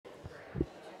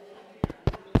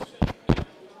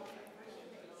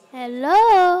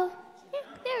Hello.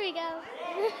 There we go.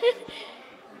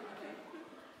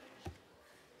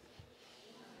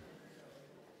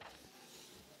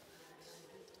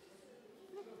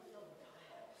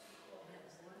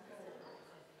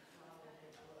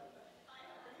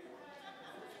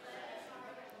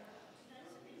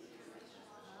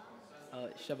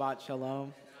 Shabbat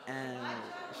Shalom and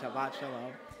Shabbat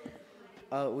Shalom.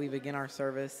 We begin our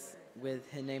service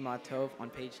with Hinei Matov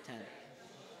on page 10.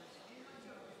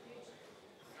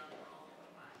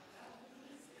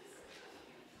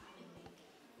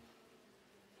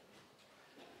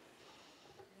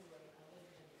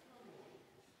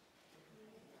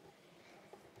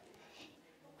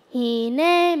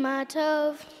 Hinei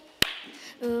Matov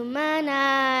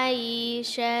Umanai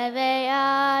Sheve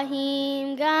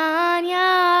Ahim Ganyad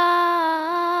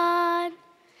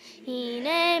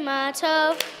Hinei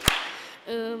Matov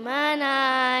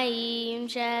Umanai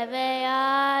Sheve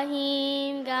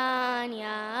Ahim Ganyad.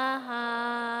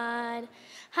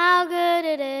 How good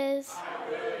it is,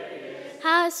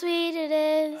 how sweet it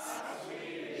is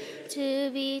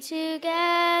to be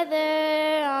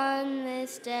together on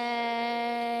this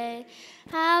day.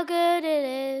 How good it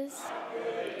is,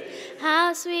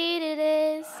 how sweet it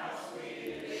is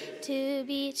to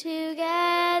be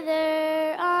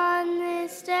together on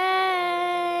this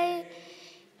day.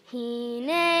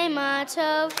 Hinei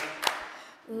Matov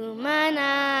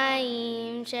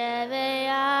Umanayim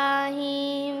Sheve'ahim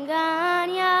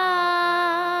Ganyan.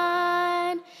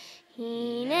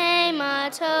 Hinei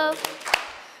Matov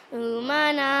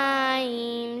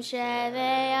Umanayim Sheve'ahim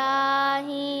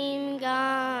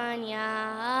Ganyan.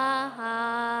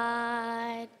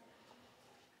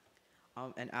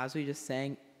 And as we just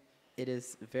sang, it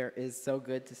is so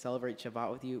good to celebrate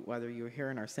Shabbat with you, whether you're here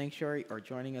in our sanctuary or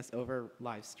joining us over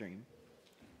live stream.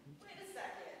 Wait a second.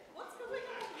 What's going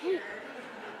on here?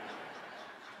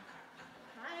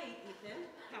 Hi, Ethan.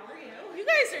 How are you? You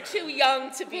guys are too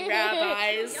young to be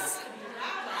rabbis.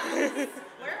 Where have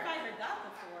I heard that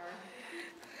before?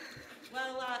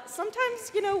 Well,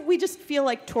 sometimes, we just feel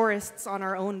like tourists on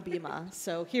our own bima,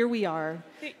 so here we are.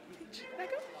 Hey,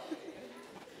 back up.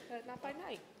 Not by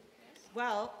night.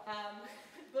 Well,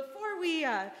 before we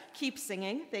keep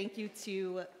singing, thank you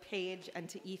to Paige and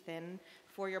to Ethan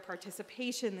for your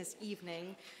participation this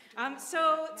evening.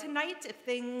 So tonight, if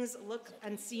things look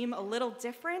and seem a little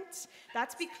different,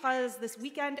 that's because this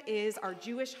weekend is our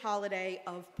Jewish holiday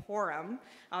of Purim.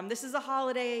 This is a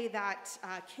holiday that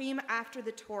came after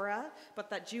the Torah, but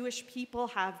that Jewish people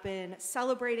have been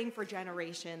celebrating for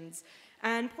generations.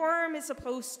 And Purim is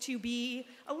supposed to be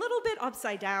a little bit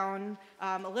upside down,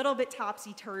 a little bit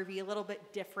topsy-turvy, a little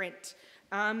bit different.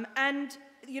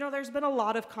 There's been a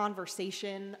lot of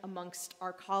conversation amongst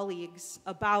our colleagues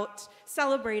about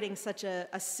celebrating such a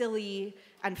silly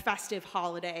and festive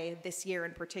holiday this year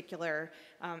in particular,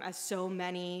 as so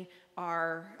many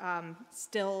are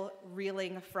still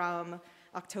reeling from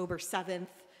October 7th.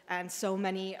 And so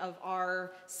many of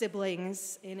our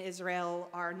siblings in Israel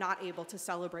are not able to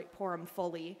celebrate Purim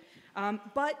fully.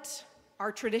 But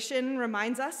our tradition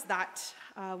reminds us that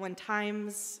when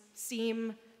times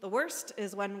seem the worst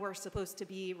is when we're supposed to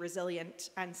be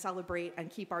resilient and celebrate and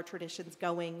keep our traditions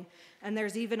going. And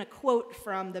there's even a quote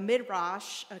from the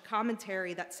Midrash, a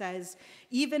commentary that says,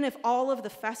 even if all of the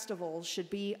festivals should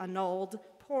be annulled,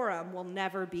 Purim will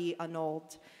never be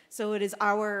annulled. So it is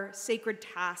our sacred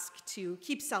task to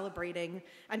keep celebrating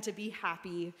and to be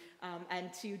happy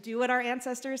and to do what our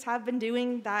ancestors have been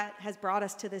doing that has brought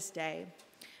us to this day.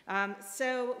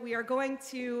 So we are going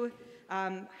to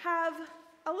have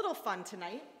a little fun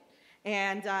tonight,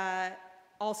 and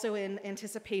also in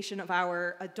anticipation of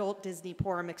our adult Disney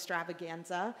Purim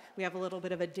extravaganza. We have a little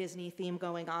bit of a Disney theme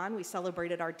going on. We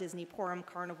celebrated our Disney Purim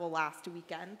Carnival last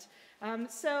weekend.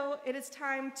 So it is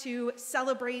time to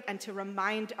celebrate and to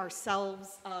remind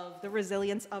ourselves of the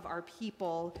resilience of our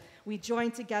people. We join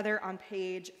together on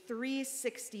page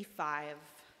 365.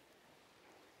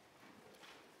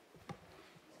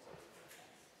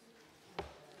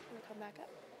 Come back up.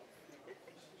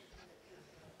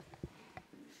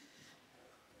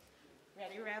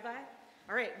 Ready, Rabbi?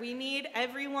 All right, we need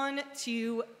everyone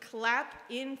to clap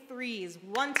in threes.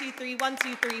 1, 2, 3, 1,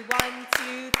 2, 3, 1,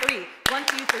 2, 3. 1,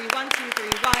 2, 3, 1, 2, 3,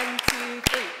 1, 2,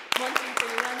 3. 1, 2,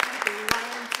 3, 1, 2, 3,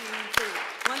 1, 2, 3.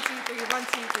 1, 2, 3, 1,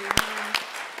 2, 3,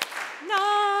 1.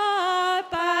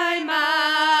 Not by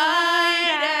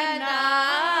might and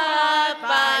not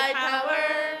by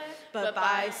power, but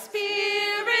by Spirit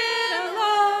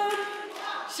alone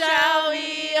shall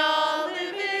we all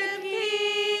live in peace.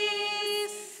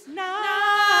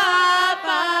 Not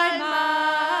by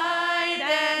might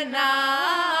and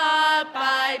not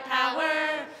by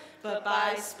power,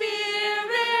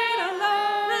 Spirit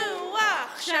alone,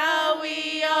 shall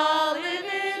we all live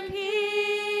in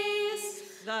peace.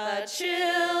 The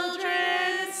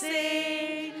children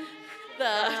sing,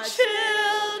 the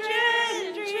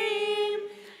children dream,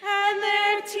 and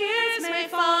their tears may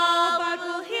fall, but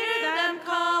we'll hear them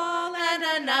call, and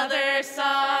another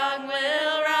song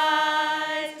will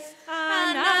rise.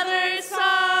 Another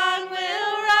song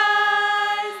will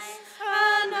rise.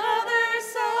 Another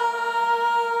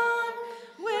song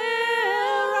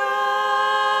will rise.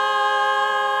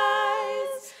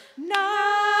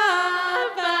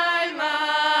 Not by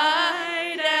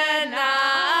might and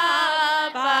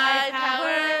not by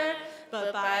power,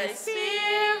 but by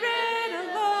Spirit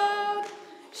alone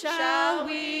shall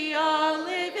we all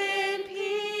live in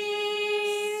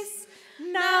peace.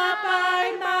 Not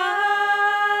by might,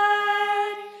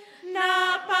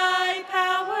 not by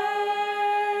power.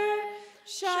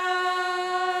 Shalom.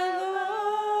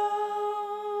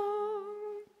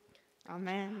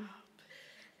 Amen.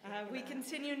 We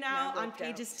continue now on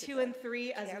pages 2 and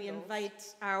 3 as we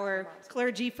invite our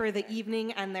clergy for the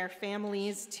evening and their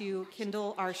families to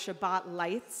kindle our Shabbat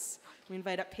lights. We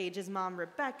invite up Paige's mom,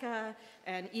 Rebecca,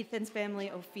 and Ethan's family,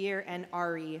 Ophir and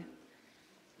Ari.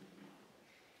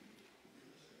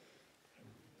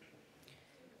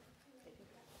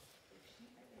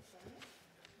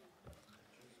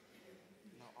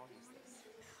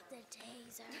 The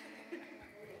taser.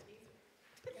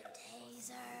 The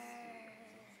taser.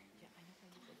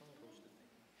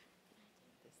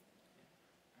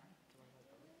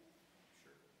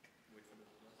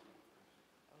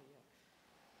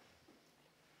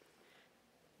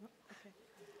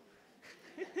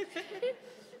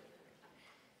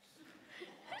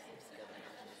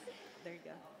 There you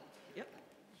go. Yep.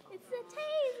 It's the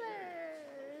taser.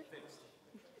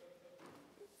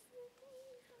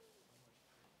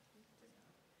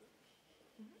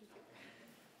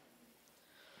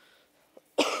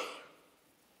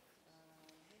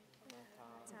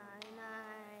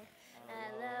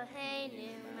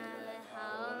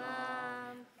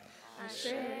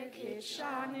 Asher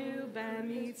kishanu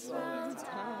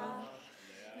b'mitzvotav,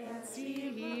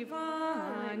 tzivanu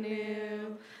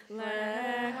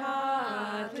lehadlik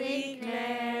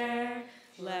ner,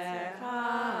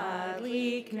 lehadlik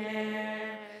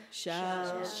ner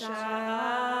shel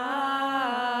Shabbat.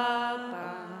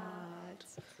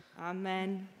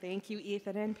 Amen. Thank you,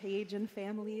 Ethan and Paige and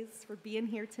families, for being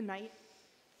here tonight.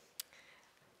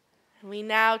 We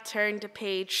now turn to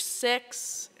page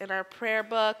 6 in our prayer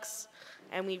books,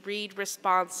 and we read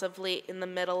responsively in the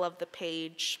middle of the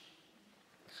page.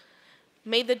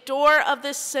 May the door of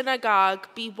this synagogue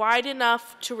be wide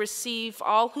enough to receive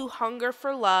all who hunger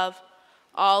for love,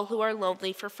 all who are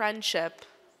lonely for friendship.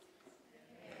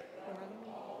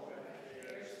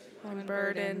 On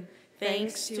burden,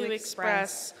 thanks to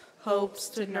express, hopes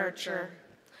to nurture.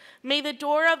 May the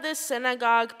door of this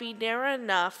synagogue be narrow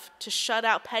enough to shut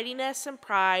out pettiness and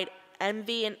pride,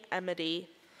 envy and enmity.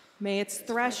 May its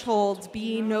thresholds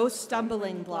be no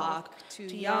stumbling block to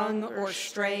young or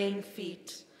straying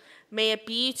feet. May it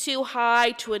be too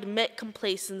high to admit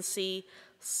complacency,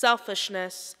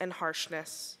 selfishness, and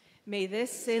harshness. May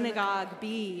this synagogue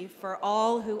be, for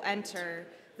all who enter,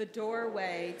 the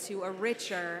doorway to a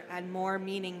richer and more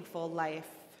meaningful life.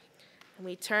 And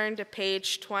we turn to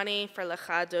page 20 for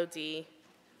Lecha Dodi.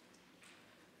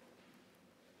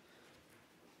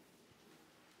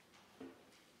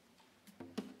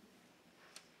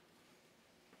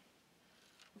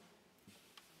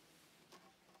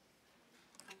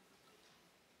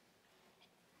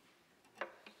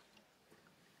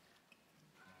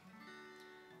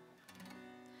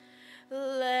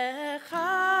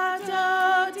 Lecha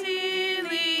Dodi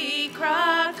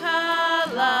likra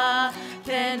kala,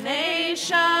 penei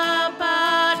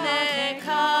Shabbat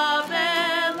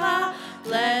nekabela.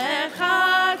 Lecha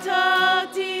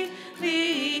Dodi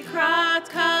likra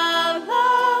kala,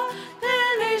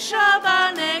 penei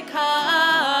Shabbat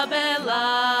nekabela.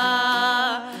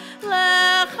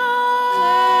 Lecha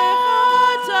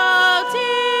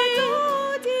Dodi,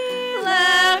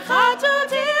 Lecha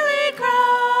Dodi likra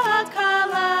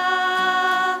kala,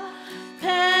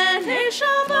 penei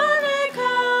Shabbat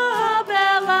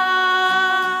nekabela.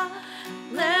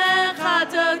 Lecha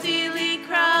Dodi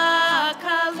likra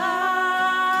kala,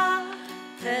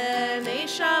 penei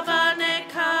Shabbat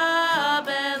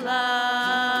nekabela.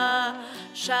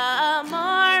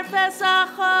 Shamar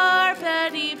pesachar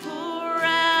pedipur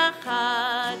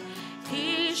echad,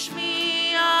 Tishmi'anu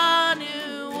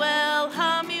el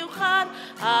hamiuchad,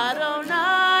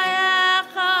 Adonai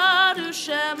echad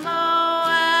u'shemo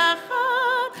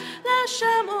echad,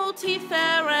 L'Shem hu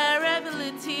tiferet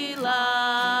v'letila.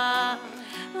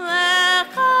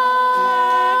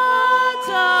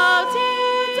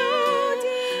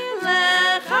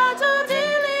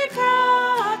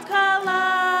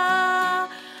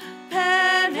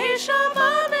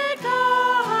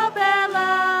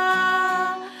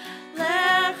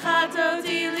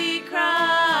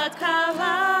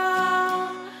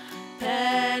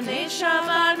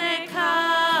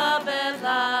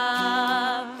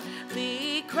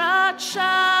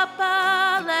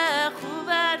 shapa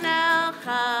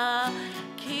lechuvenelcha,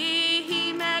 ki hi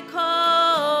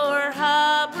mekor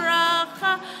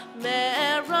habracha,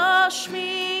 merosh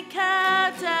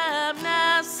mikadem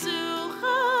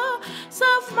nesucha,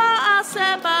 sof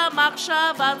ma'aseh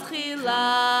b'machshava tchila.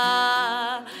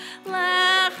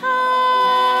 Lecha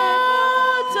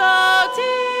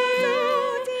dodi,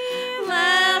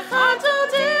 lecha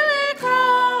dodi likra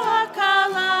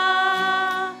kala,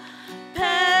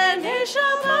 penei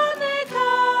Shabbat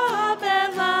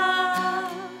nekabela.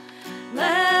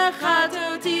 Lecha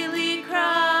dodi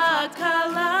likra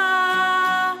kala,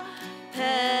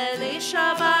 penei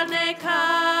Shabbat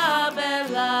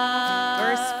nekabela.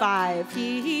 Verse 5.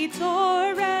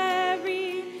 Hitoreri,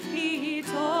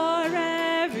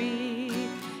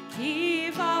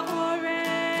 kiva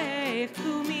orech,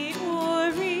 umi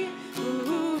uri,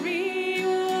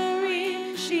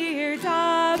 shir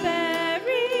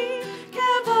daberi,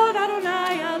 kevod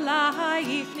Adonai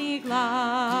alayich nigla.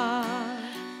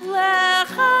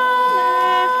 Lecha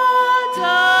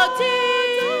dodi,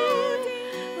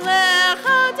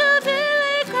 lecha dodi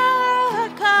likra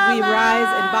kala. We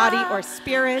rise in body or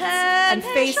spirit and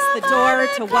face the door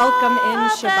to welcome in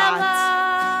Shabbat.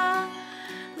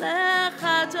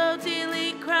 Lecha dodi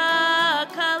likra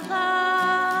kala,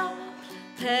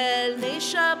 penei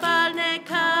Shabbat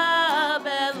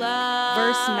nekabela.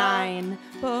 Verse 9.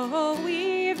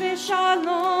 Bo'i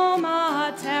v'shalom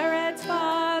ateret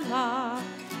bala,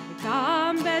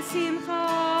 gam besimcha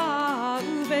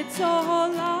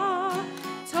u'betzola,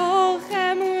 toch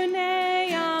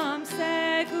emunei am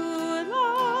segula,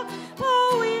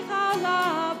 bo'i chala,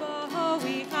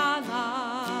 bo'i chala.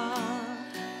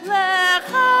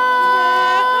 Lecha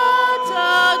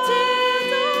dodi,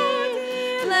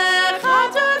 lecha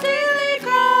dodi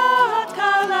likra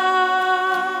kala,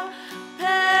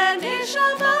 penei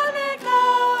Shabbat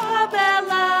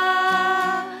nekabela.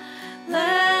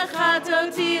 Lecha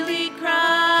dodi likra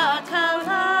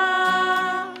kala,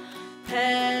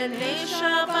 penei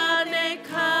Shabbat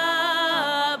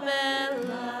nekabela.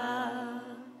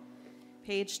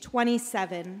 Page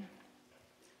 27.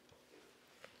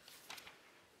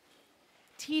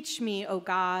 Teach me, O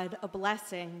God, a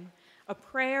blessing, a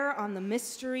prayer on the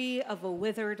mystery of a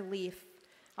withered leaf,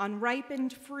 on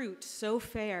ripened fruit so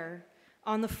fair,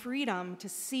 on the freedom to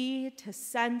see, to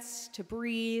sense, to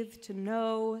breathe, to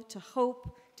know, to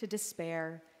hope, to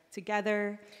despair.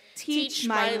 Together, teach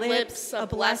my lips a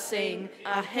blessing,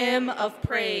 a hymn of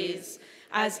praise,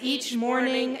 as each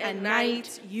morning and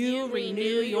night you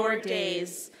renew your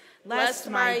days. Lest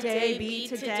my day be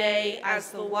today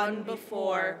as the one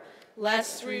before,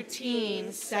 lest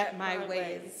routine set my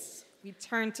ways. We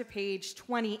turn to page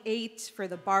 28 for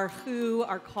the Baruch,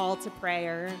 our call to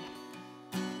prayer.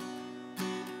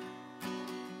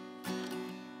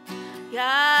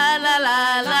 Ya la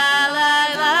la la la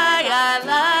la ya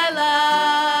la la.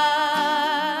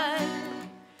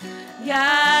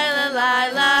 Ya la la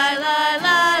la la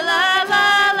la la la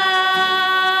la.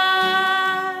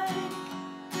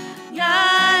 Ya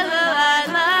la la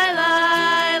la la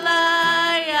la.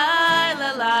 Ya la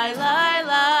la la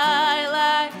la la.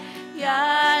 Ya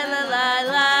la la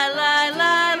la la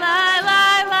la la la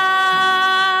la.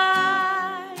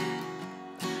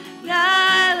 Ya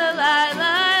la la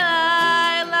la.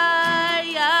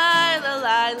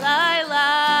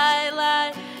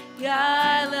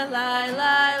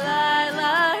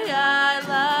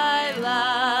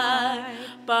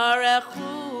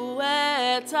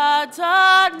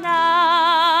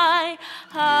 Adonai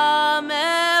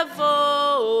HaMevorach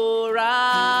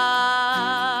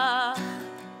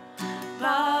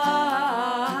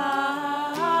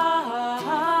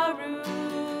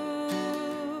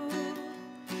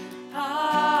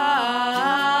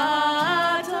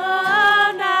Baruch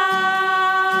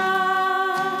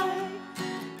Adonai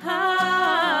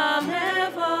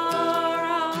HaMevorach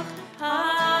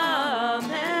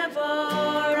HaMevorach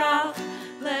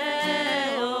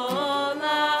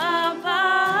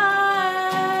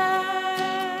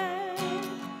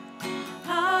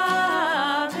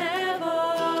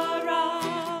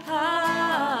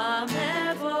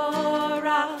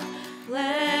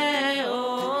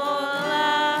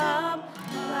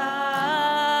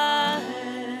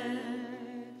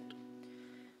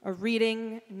A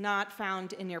reading not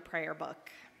found in your prayer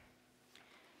book.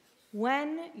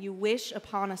 When you wish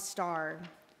upon a star,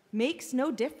 makes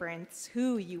no difference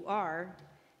who you are.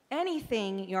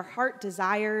 Anything your heart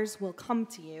desires will come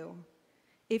to you.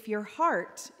 If your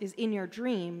heart is in your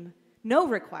dream, no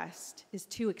request is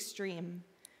too extreme.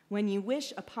 When you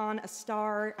wish upon a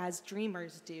star as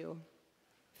dreamers do.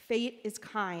 Fate is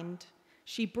kind.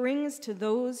 She brings to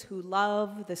those who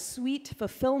love the sweet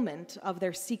fulfillment of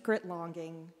their secret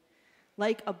longing.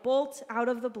 Like a bolt out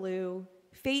of the blue,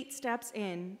 fate steps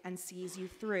in and sees you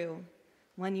through.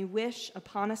 When you wish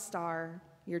upon a star,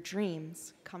 your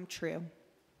dreams come true.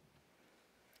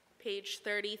 Page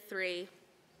 33.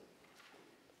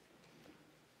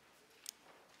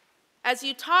 As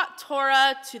you taught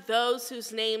Torah to those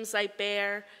whose names I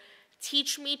bear,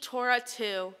 teach me Torah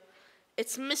too.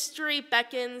 Its mystery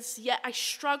beckons, yet I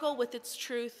struggle with its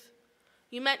truth.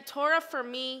 You meant Torah for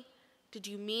me. Did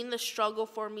you mean the struggle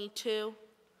for me too?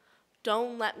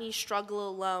 Don't let me struggle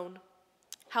alone.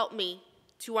 Help me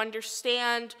to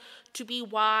understand, to be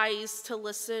wise, to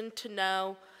listen, to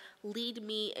know. Lead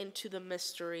me into the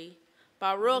mystery.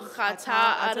 Baruch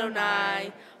atah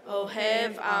Adonai,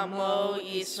 Ohev Amo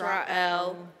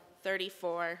Yisrael.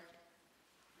 34.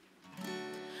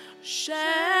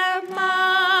 Shema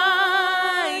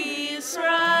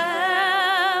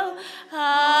Yisrael,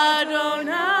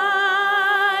 Adonai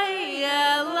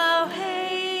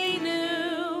Eloheinu,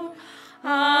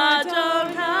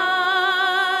 Adonai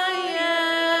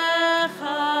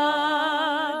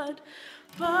Echad.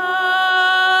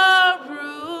 Baruch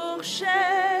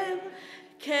Shem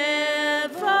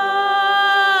Kevod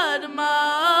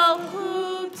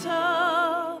Malchuto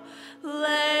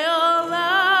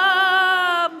Leolam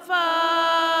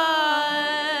Vaed.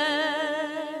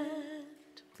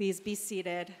 Please be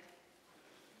seated.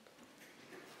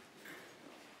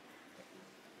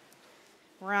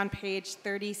 We're on page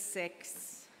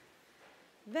 36.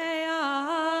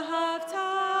 Ve'ahavta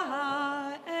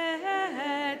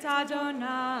et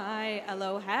Adonai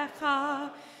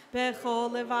Elohecha bechol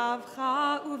levavcha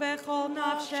uvechol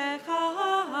nafshecha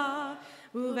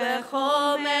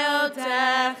uvechol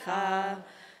meotecha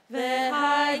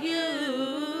ve'hayu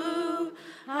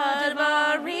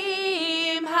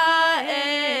hadvarim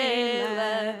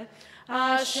ha'ele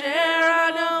asher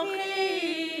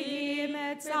anochi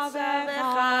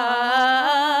metzavecha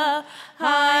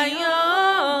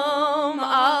hayom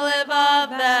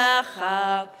alevavecha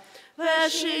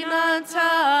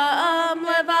ve'shinantam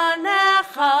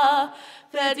levanecha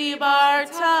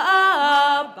ve'dibarta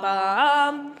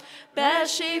bam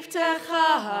be'shivtecha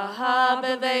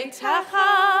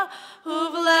beveitecha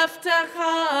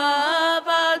uvleftecha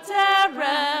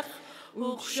v'derech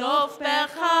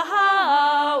ukshofbecha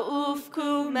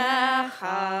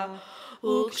ufkumecha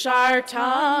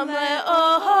ukshartam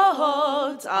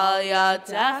le'ot al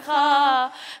yadecha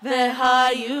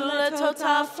ve'hayu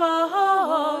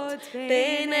letotafot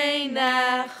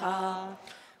b'neinecha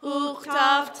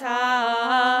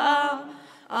uktavtam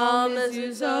al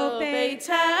mezuzot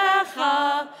beitecha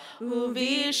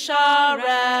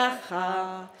uvisharecha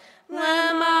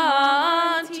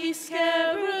leman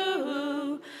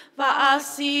tiskeru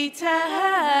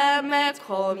va'asitem et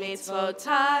kol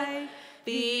mitzvotai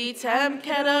v'tem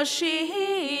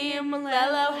kedoshim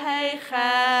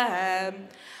le'Elohechem.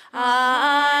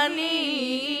 Ani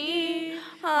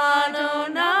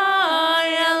Adonai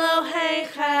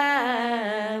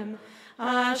Elohechem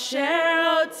asher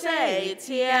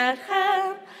hotzeiti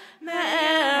etchem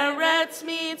me'eretz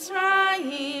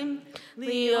Mitzrayim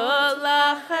liot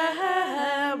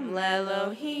lachem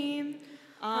le'Elohim.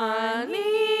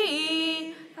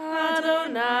 Ani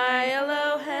Adonai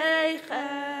Elohechem.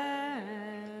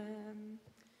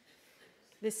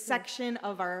 This section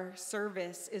of our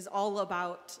service is all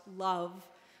about love,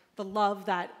 the love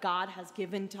that God has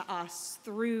given to us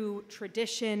through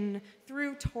tradition,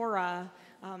 through Torah,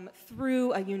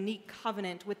 through a unique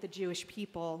covenant with the Jewish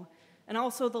people, and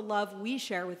also the love we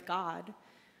share with God.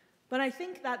 But I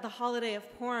think that the holiday of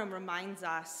Purim reminds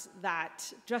us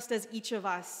that just as each of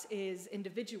us is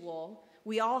individual,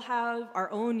 we all have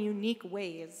our own unique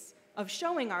ways of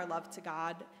showing our love to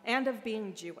God and of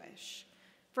being Jewish.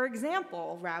 For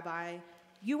example, Rabbi,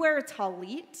 you wear a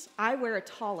talit, I wear a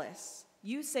talis.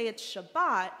 You say it's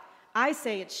Shabbat, I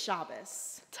say it's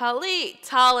Shabbos. Talit,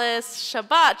 talis,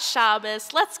 Shabbat,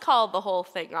 Shabbos. Let's call the whole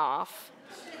thing off.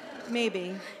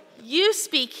 Maybe. You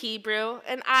speak Hebrew,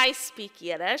 and I speak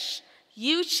Yiddish.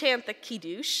 You chant the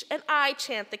Kiddush, and I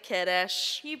chant the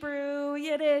Kiddush. Hebrew,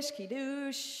 Yiddish,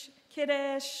 Kiddush,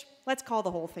 Kiddush. Let's call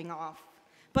the whole thing off.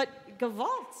 But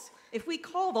Gewalt, if we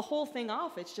call the whole thing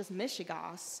off, it's just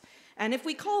Mishigas. And if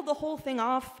we called the whole thing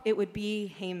off, it would be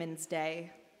Haman's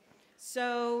Day.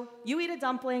 So you eat a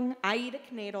dumpling, I eat a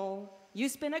knedel, you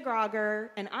spin a grogger,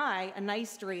 and I a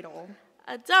nice dreidel.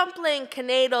 A dumpling,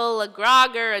 knedel, a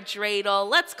grogger, a dreidel.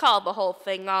 Let's call the whole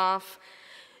thing off.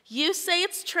 You say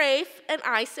it's treif, and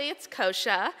I say it's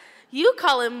kosher. You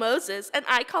call him Moses, and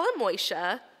I call him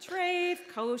Moishe. Treif,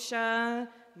 kosher,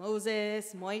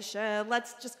 Moses, Moshe,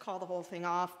 let's just call the whole thing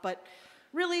off. But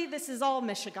really, this is all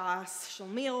Mishigas,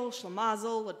 Shlemiel,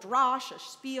 Shlemazel, a drash, a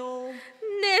spiel.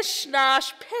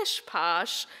 Nishnash,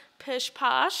 pishposh,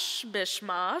 pishposh,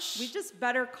 bishmosh. We just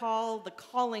better call the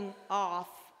calling off.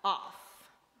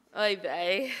 Oy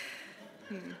vey.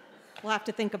 We'll have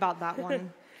to think about that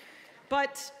one.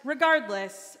 But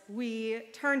regardless, we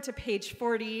turn to page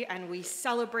 40 and we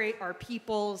celebrate our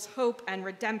people's hope and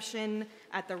redemption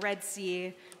at the Red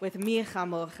Sea with Mi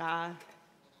Chamocha.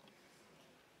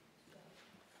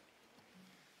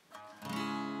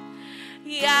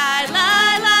 Ya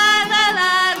la la la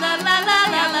la la la la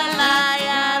la la la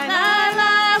ya la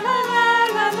la la la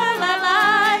la la la la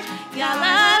ya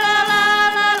la la la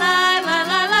la la la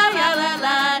la la ya la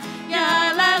la ya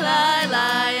la la la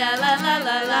ya la la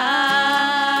la la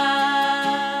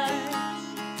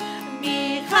mi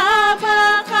chaba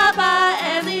chaba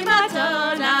eli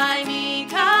matonai mi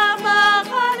chaba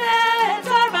chodesh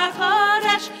arba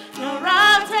chodesh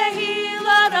norate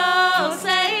hilado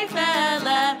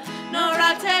seifele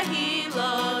norate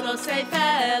hilado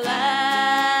seifele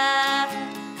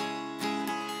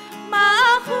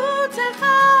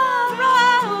machutecha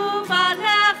rahu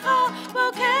vanecha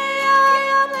bokeya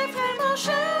yom lefnei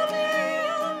Moshe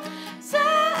Miriam ze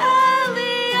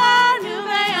Elianu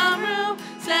ve'amru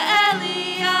ze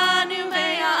Elianu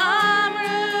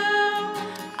ve'amru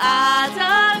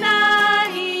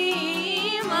Adonai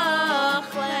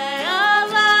imach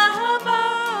le'olam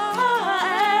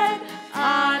va'ed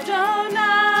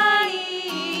Adonai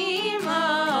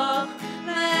imach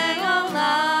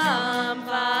le'olam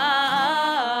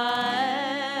va'ed.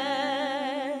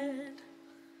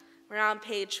 We're on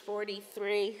page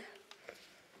 43.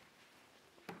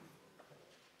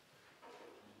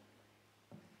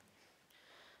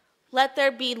 Let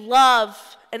there be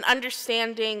love and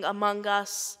understanding among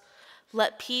us.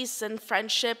 Let peace and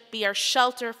friendship be our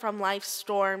shelter from life's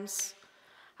storms.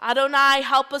 Adonai,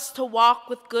 help us to walk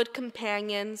with good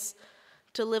companions,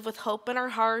 to live with hope in our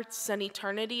hearts and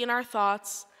eternity in our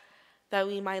thoughts, that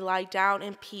we might lie down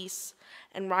in peace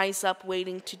and rise up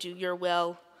waiting to do your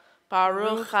will.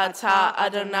 Baruch atah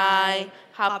Adonai,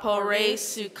 haporei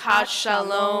sukat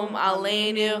shalom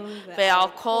aleinu,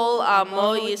 ve'al kol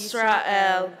amo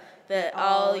Yisrael,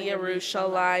 ve'al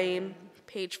Yerushalayim.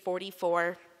 Page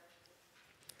 44.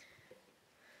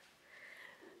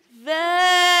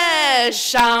 Ve'shamru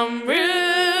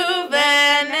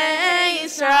b'nei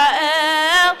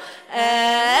Yisrael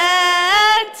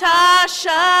et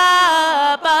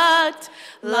ha-Shabbat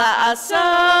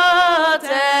la'asot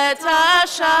et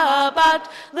ha-Shabbat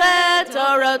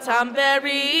le'dorotam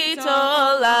berit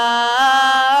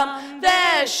olam.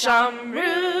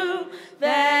 Ve'shamru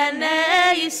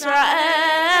b'nei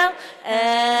Yisrael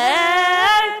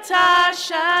et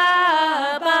ha-Shabbat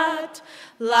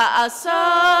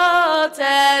la'asot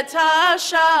et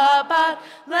ha-Shabbat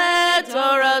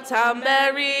le'dorotam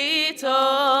berit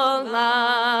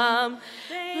olam.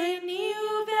 Ve'ni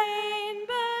uvein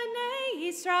b'nei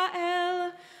Yisrael,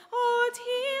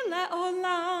 oti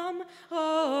le'olam,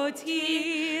 oti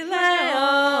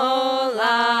le'olam.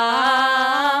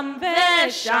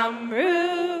 Ve'shamru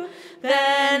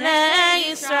b'nei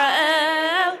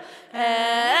Yisrael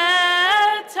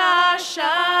et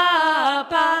ha-Shabbat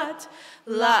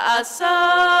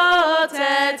la'asot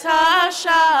et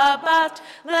ha-Shabbat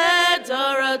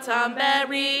le'dorotam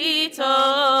berit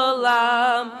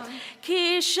olam.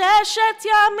 Ki sheshet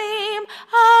yamim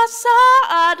asa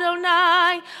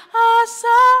Adonai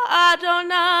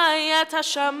et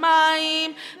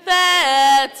ha-shamayim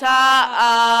ve'et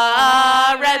ha'aretz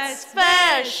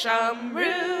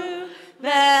ve'shamru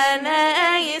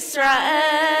b'nei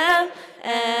Yisrael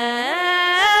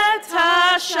et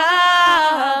ha-Shabbat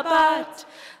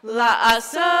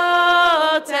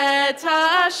la'asot et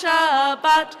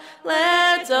ha-Shabbat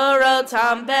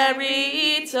le'dorotam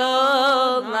berit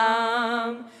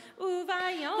olam.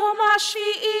 Uvayom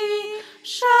hashvi'i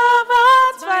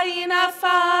Shabbat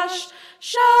vayinafash,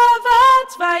 Shabbat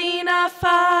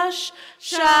vayinafash,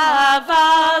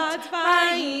 Shabbat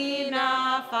vayinafash.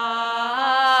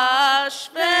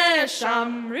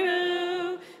 Ve'shamru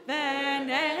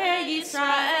b'nei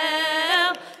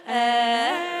Yisrael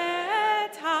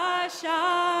et ha-Shabbat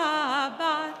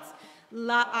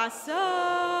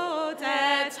la'asot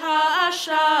et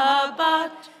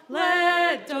ha-Shabbat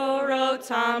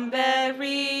le'dorotam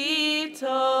berit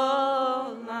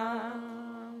olam.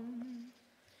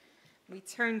 We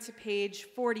turn to page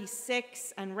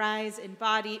 46 and rise in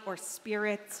body or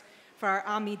spirit for our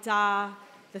Amidah,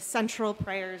 the central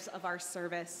prayers of our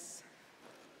service.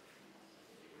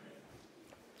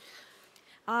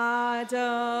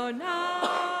 Adonai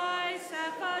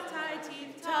Sephar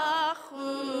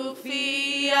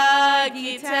Ufia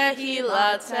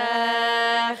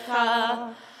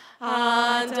gitehilatecha.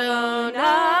 Adonai,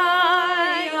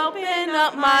 open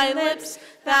up my lips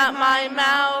that my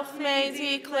mouth may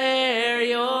declare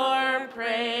your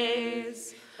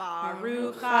praise.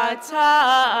 Baruch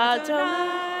atah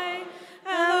Adonai,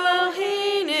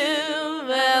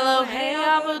 Eloheinu, Elohei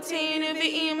Avotenu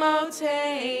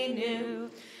v'imotenu,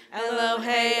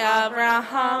 Elohei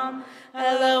Abraham,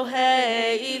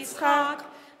 Elohei Yitzchak,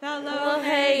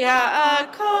 Elohei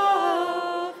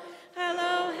Yaakov,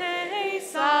 Elohei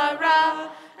Sarah,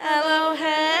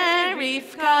 Elohei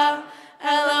Rivka,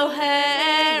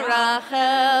 Elohei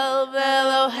Rachel,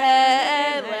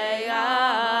 Elohei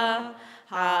Leah,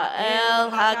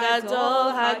 Ha'el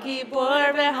Hagadol, Hagibor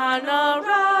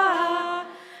v'Hanora,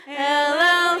 El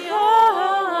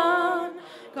Elyon,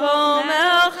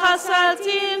 Gomel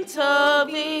Chasadim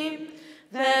Tovim,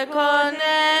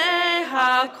 Ve'konei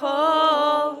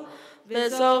Hakol,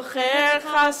 Ve'zocher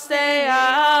Chastei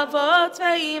Avot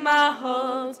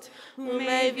ve'imahot,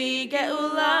 U'mevi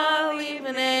ge'ula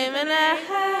livnei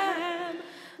menehem,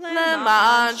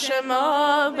 Le'man shemo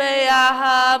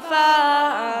be'ahava,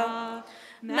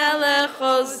 Melech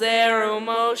Ozer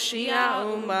u'Moshiach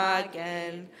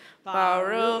u'Magen,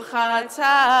 Baruch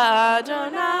atah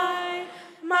Adonai,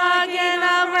 Magen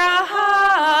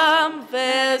Avraham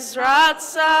ve'ezrat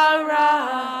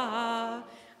Sarah.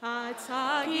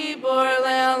 Atah gibor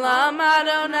le'olam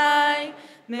Adonai,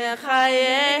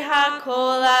 Mechayeh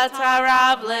hakol atah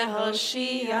Rav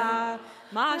lehoshia,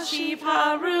 Mashi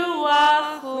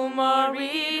paruach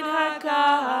u'morid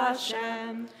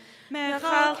hakashem,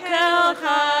 Mechalkel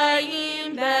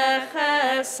chayim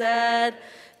bechesed,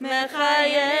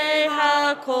 Mechayeh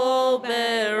hakol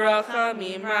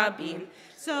berachamim rabim,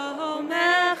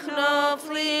 Somech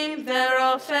noflim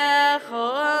verofech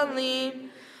olim,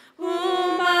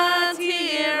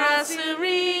 Umatir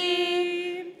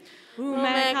asurim,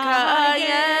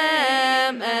 Umekayem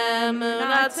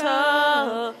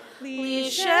emunato,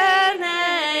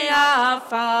 Lishenei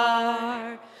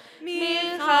afar,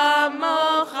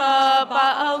 Milchamocha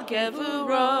ba'al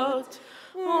gevurot,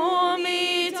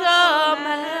 Umita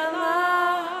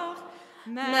melach,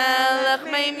 Melech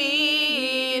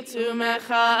meimit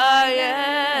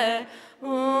umechayeh,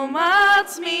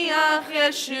 Umatzmiach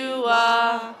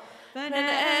Yeshua,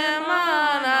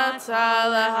 V'ne'eman atah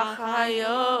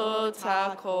lehachayot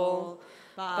hakol,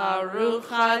 Baruch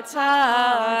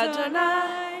atah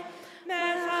Adonai,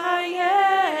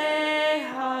 Mechayeh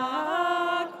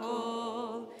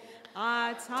hakol.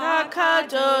 Atah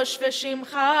kadosh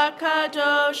v'shimcha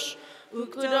kadosh,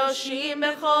 U'kadoshim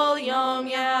b'chol yom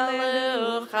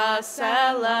yalucha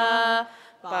sela,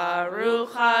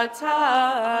 Baruch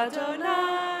atah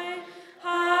Adonai,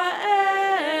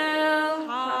 Ha'el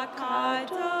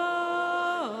HaKadosh.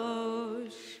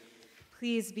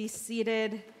 Please be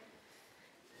seated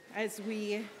as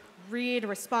we read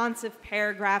responsive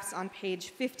paragraphs on page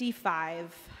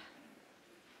 55.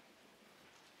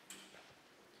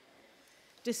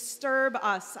 Disturb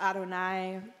us,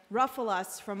 Adonai, ruffle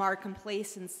us from our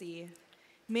complacency.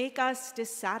 Make us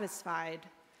dissatisfied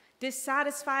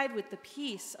with the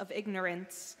peace of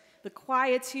ignorance, the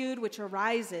quietude which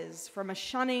arises from a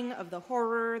shunning of the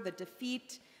horror, the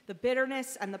defeat, the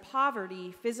bitterness, and the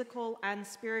poverty, physical and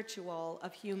spiritual,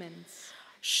 of humans.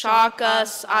 Shock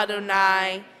us,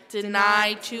 Adonai,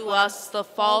 deny to us the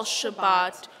false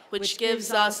Shabbat, which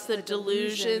gives us the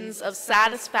delusions of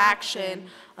satisfaction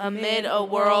amid a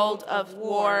world of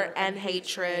war and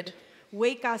hatred.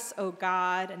 Wake us, O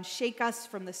God, and shake us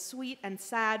from the sweet and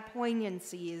sad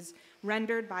poignancies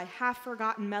rendered by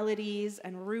half-forgotten melodies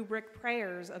and rubric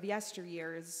prayers of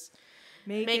yesteryears.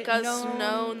 Make us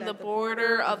known the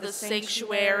border of the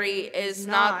sanctuary is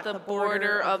not the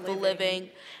border of the living,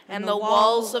 and the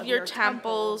walls of your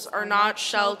temples are not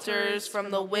shelters from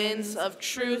the winds of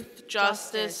truth,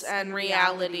 justice, and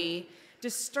reality.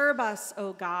 Disturb us,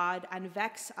 O God, and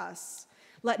vex us.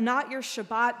 Let not your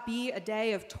Shabbat be a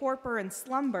day of torpor and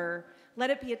slumber.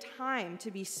 Let it be a time to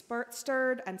be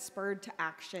stirred and spurred to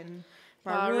action.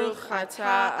 Baruch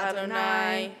atah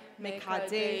Adonai,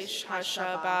 Mekadesh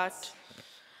HaShabbat.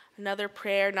 Another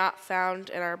prayer not found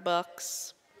in our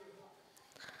books.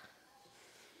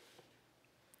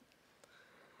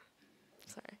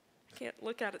 Sorry, I can't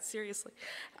look at it seriously.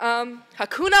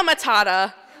 Hakuna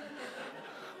Matata.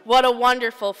 What a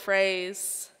wonderful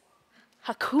phrase.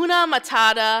 Hakuna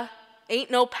Matata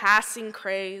ain't no passing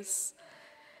craze.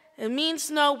 It means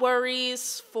no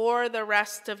worries for the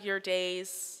rest of your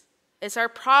days. It's our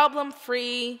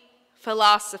problem-free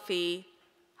philosophy.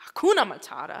 Hakuna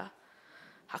Matata.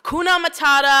 Hakuna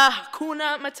Matata,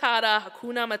 Hakuna Matata,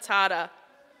 Hakuna Matata.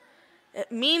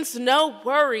 It means no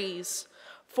worries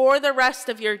for the rest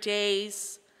of your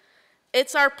days.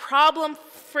 It's our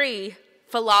problem-free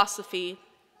philosophy.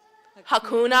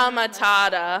 Hakuna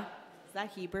Matata. Is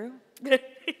that Hebrew?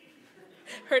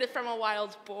 Heard it from a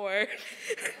wild boar.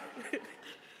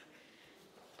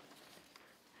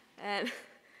 And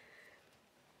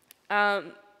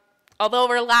although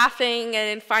we're laughing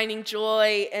and finding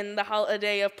joy in the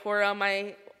holiday of Purim,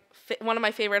 one of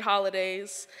my favorite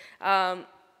holidays,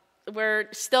 we're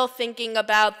still thinking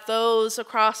about those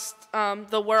across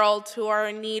the world who are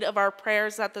in need of our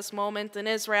prayers at this moment in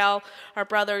Israel, our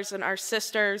brothers and our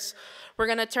sisters. We're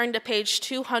going to turn to page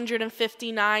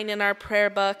 259 in our prayer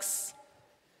books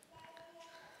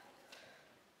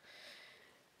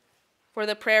for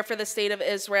the prayer for the state of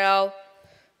Israel.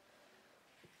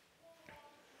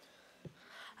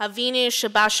 Avinu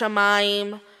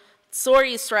Shabashamayim, Tzor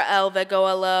Yisrael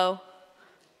vegoalo,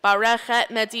 Barechet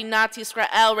Medinat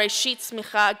Yisrael, Reshit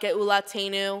Smicha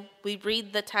Geulatenu. We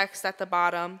read the text at the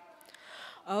bottom.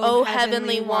 O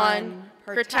Heavenly One,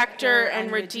 Protector and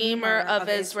Redeemer of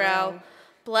Israel,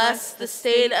 bless the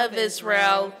state of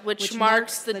Israel, which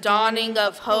marks the dawning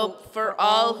of hope for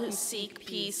all who seek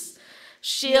peace.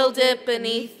 Shield it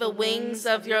beneath the wings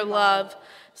of your love.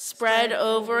 Spread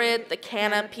over it the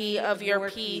canopy of your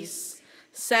peace.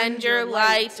 Send your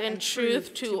light and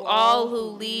truth to all who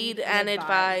lead and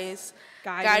advise,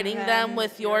 guiding them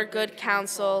with your good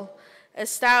counsel.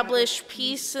 Establish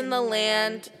peace in the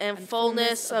land and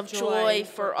fullness of joy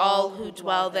for all who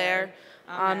dwell there.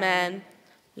 Amen.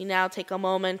 We now take a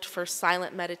moment for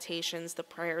silent meditations, the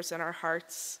prayers in our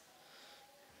hearts.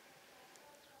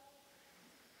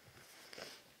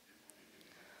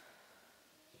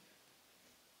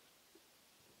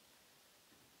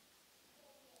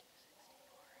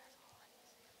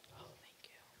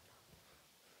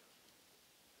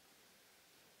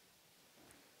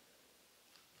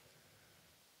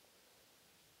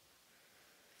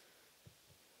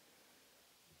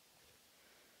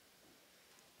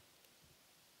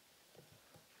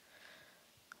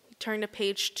 Turn to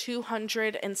page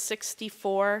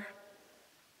 264.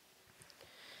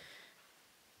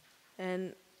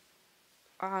 And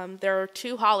there are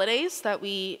two holidays that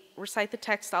we recite the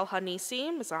text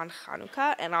al-Hanisim, is on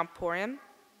Hanukkah and on Purim.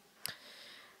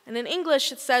 And in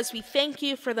English it says, we thank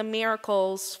you for the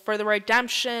miracles, for the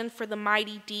redemption, for the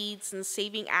mighty deeds and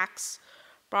saving acts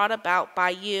brought about by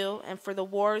you, and for the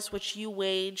wars which you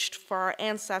waged for our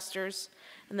ancestors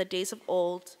in the days of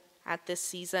old at this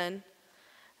season.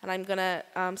 And I'm going to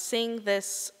sing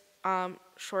this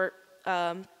short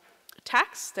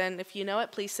text, and if you know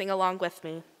it, please sing along with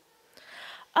me.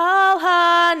 Al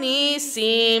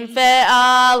hanisim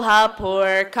ve'al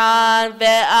hapurkan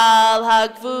ve'al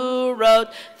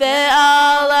hagvurot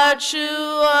ve'al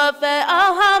ha'tshuva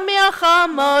ve'al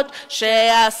ha'milchamot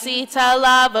she'asita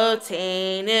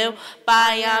lavotenu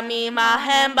bayamim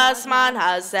hahem basman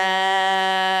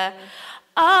hazeh.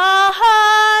 Al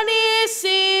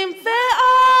hanisim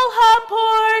ve'al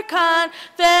hapurkan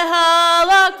ve'al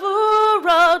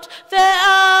hagvurot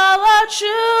ve'al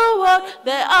ha'tshuva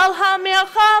ve'al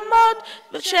ha'milchamot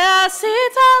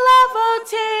she'asita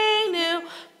lavotenu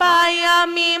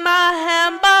bayamim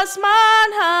hahem basman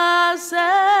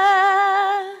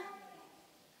hazeh.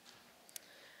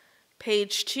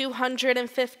 Page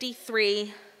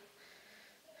 253.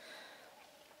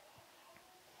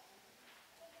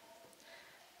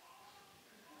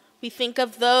 We think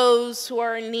of those who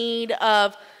are in need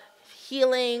of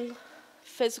healing,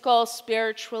 physical,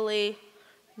 spiritually,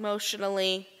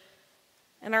 emotionally.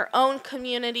 In our own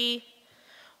community,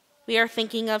 we are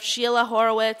thinking of Sheila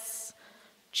Horowitz,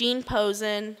 Jean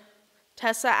Posen,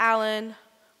 Tessa Allen,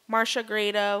 Marcia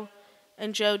Grado,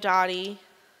 and Joe Dottie.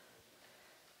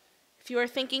 If you are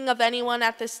thinking of anyone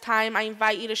at this time, I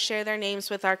invite you to share their names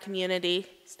with our community.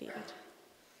 Stephen.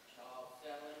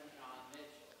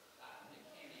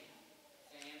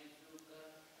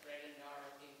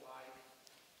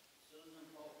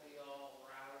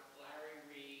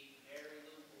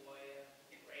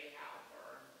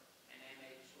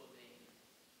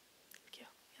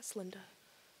 Linda.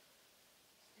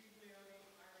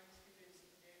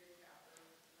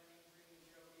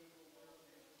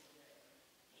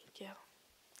 Thank you.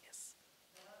 Yes.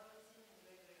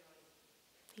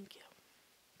 Thank you.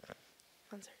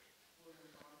 One second.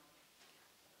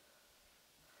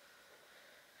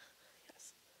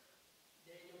 Yes.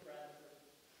 Daniel Bradford.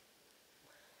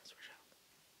 That's Rochelle.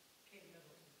 Kate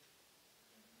Middleton.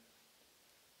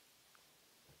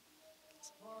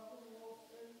 Martin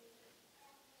Wilson.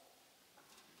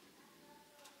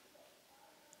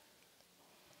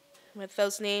 With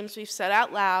those names we've said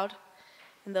out loud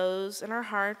and those in our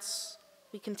hearts,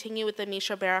 we continue with the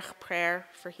Misha Berach prayer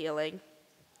for healing.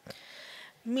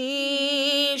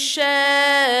 Misha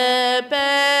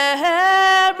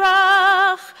Berach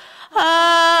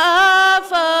Avoteinu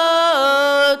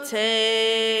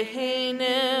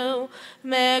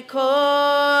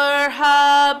Mekor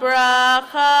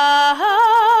HaBracha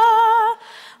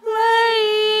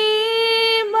Leimotenu.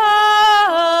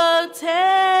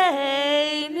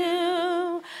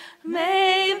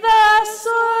 May the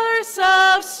source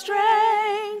of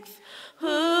strength,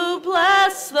 who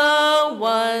bless the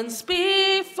ones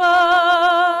before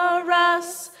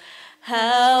us,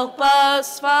 help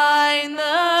us find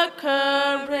the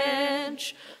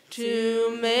courage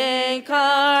to make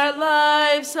our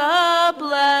lives a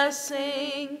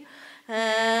blessing,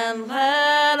 and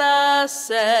let us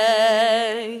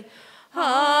say,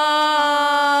 Amen.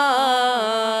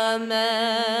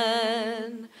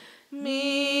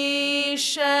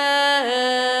 Misha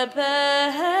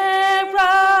Berach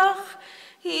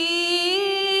Imoteinu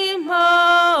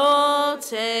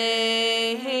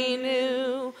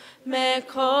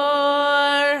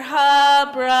Mekor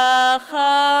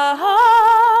HaBracha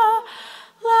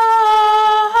Lavoteinu.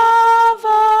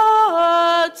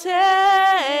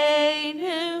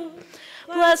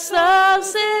 Bless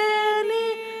those in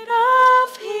need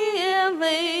of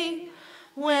healing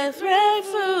with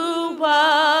refuah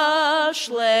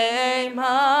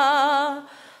shlema,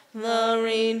 the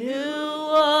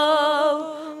renewal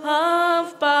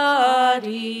of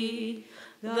body,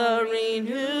 the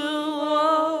renewal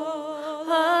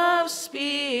of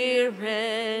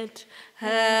spirit,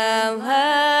 and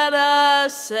let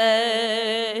us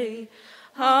say,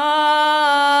 Amen.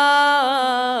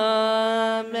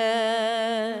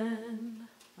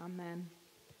 Amen.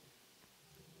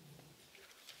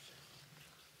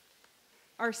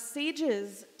 Our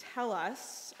sages tell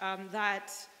us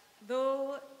that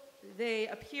though they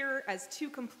appear as two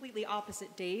completely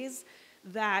opposite days,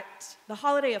 that the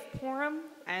holiday of Purim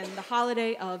and the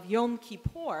holiday of Yom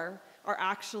Kippur are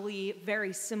actually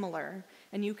very similar.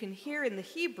 And you can hear in the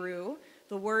Hebrew,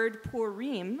 the word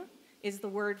Purim is the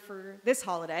word for this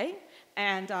holiday,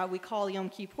 and we call Yom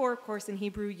Kippur, of course, in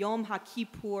Hebrew, Yom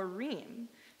HaKippurim.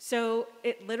 So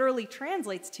it literally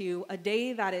translates to a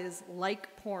day that is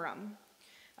like Purim.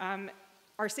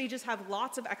 Our sages have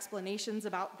lots of explanations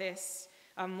about this.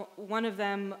 One of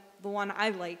them, the one I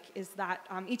like, is that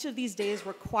each of these days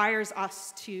requires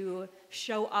us to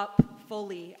show up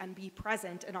fully and be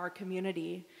present in our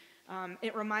community.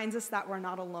 It reminds us that we're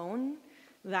not alone,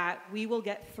 that we will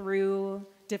get through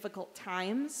difficult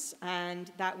times,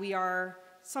 and that we are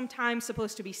sometimes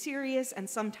supposed to be serious and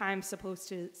sometimes supposed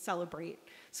to celebrate.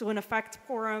 So in effect,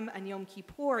 Purim and Yom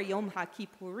Kippur, Yom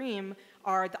HaKippurim,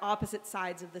 are the opposite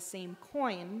sides of the same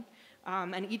coin,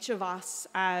 and each of us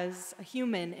as a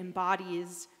human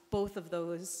embodies both of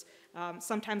those,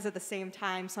 sometimes at the same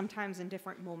time, sometimes in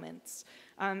different moments.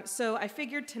 So I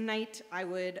figured tonight I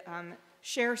would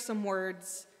share some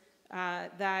words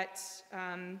that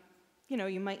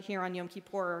you might hear on Yom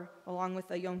Kippur, along with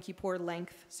a Yom Kippur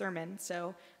length sermon.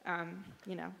 So, if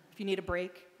you need a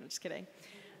break, I'm just kidding.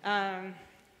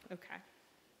 Okay.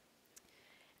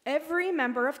 Every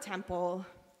member of Temple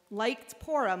liked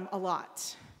Purim a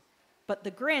lot, but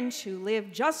the Grinch, who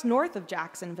lived just north of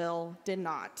Jacksonville, did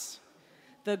not.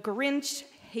 The Grinch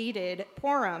hated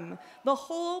Purim, the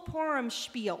whole Purim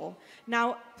spiel.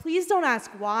 Now, please don't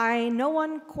ask why. No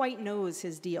one quite knows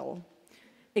his deal.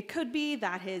 It could be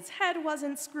that his head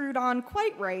wasn't screwed on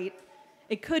quite right.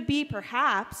 It could be,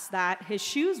 perhaps, that his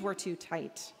shoes were too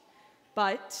tight.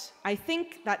 But I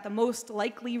think that the most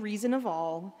likely reason of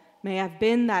all may have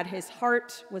been that his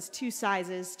heart was 2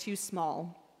 sizes too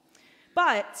small.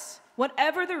 But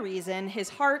whatever the reason, his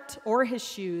heart or his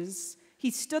shoes, he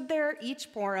stood there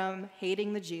each Purim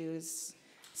hating the Jews,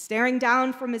 staring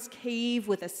down from his cave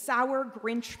with a sour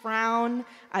Grinch frown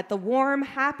at the warm,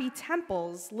 happy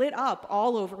temples lit up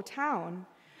all over town.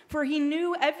 For he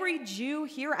knew every Jew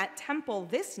here at Temple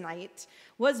this night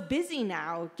was busy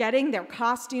now getting their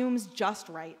costumes just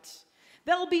right.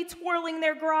 They'll be twirling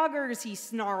their groggers, he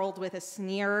snarled with a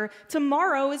sneer.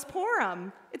 Tomorrow is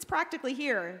Purim. It's practically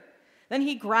here. Then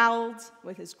he growled,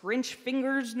 with his Grinch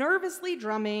fingers nervously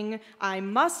drumming, I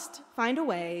must find a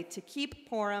way to keep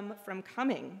Purim from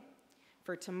coming.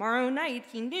 For tomorrow night,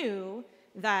 he knew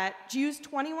that Jews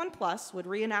 21 plus would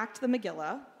reenact the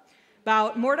Megillah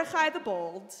about Mordecai the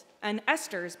Bold and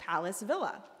Esther's palace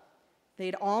villa.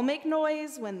 They'd all make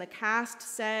noise when the cast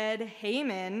said,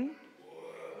 Haman.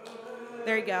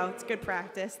 There you go, it's good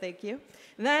practice, thank you.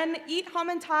 Then eat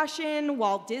Hamantashen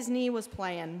while Disney was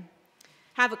playing.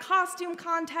 have a costume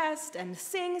contest, and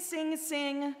sing, sing,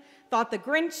 sing. Thought the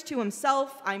Grinch to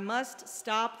himself, I must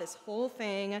stop this whole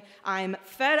thing. I'm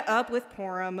fed up with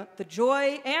Purim, the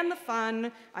joy and the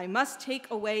fun. I must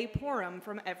take away Purim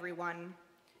from everyone.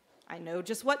 I know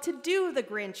just what to do, the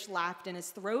Grinch laughed in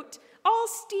his throat. I'll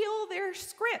steal their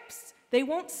scripts. They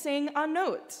won't sing a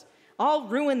note. I'll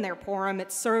ruin their Purim,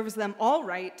 it serves them all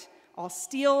right. I'll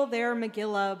steal their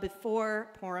Megillah before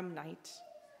Purim night.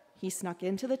 He snuck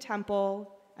into the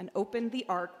temple and opened the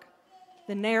ark.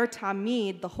 The Ner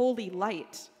Tamid, the holy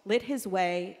light, lit his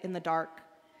way in the dark.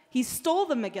 He stole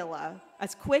the Megillah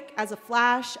as quick as a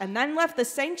flash and then left the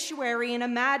sanctuary in a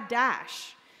mad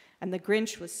dash. And the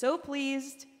Grinch was so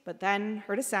pleased, but then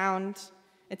heard a sound.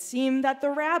 It seemed that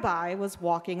the rabbi was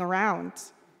walking around.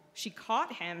 She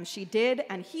caught him, she did,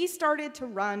 and he started to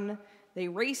run. They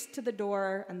raced to the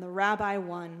door, and the rabbi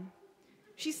won.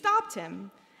 She stopped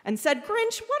him and said,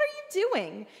 Grinch, what are you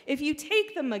doing? If you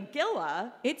take the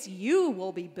Megillah, it's you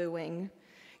we'll be booing.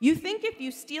 You think if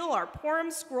you steal our Purim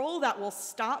scroll that we'll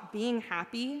stop being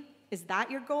happy? Is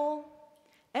that your goal?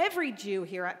 Every Jew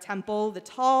here at Temple, the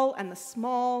tall and the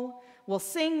small, will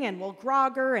sing and will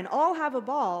grogger and all have a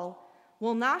ball.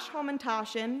 We'll nash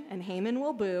Hamantashen and Haman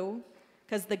will boo,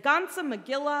 because the ganze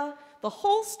Megillah, the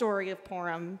whole story of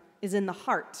Purim, is in the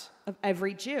heart of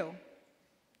every Jew.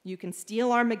 You can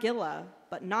steal our Megillah,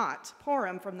 but not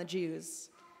Purim from the Jews.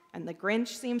 And the Grinch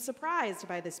seemed surprised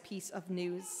by this piece of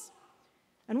news.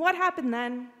 And what happened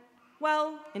then?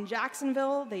 Well, in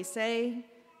Jacksonville, they say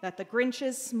that the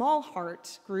Grinch's small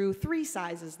heart grew 3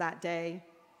 sizes that day.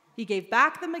 He gave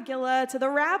back the Megillah to the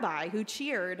rabbi who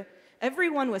cheered.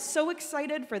 Everyone was so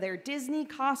excited for their Disney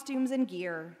costumes and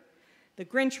gear. The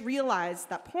Grinch realized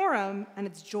that Purim and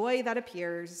its joy that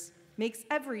appears makes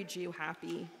every Jew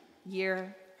happy,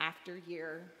 year after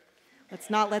year. Let's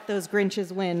not let those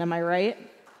Grinches win, am I right?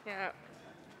 Yeah.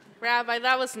 Rabbi,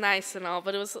 that was nice and all,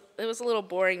 but it was a little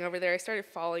boring over there. I started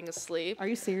falling asleep. Are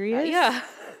you serious? Yeah.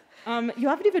 You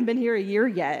haven't even been here a year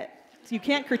yet, so you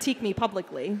can't critique me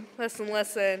publicly.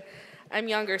 Listen. I'm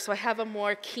younger, so I have a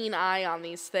more keen eye on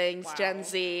these things, wow. Gen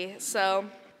Z. So,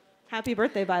 happy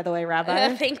birthday, by the way,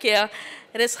 Rabbi. Thank you.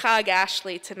 It is Chag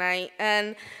Ashley tonight,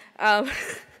 and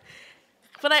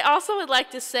but I also would like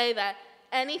to say that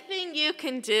anything you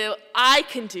can do, I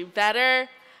can do better.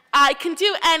 I can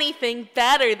do anything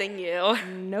better than you.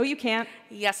 No, you can't.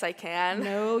 Yes, I can.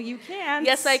 No, you can't.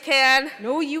 Yes, I can.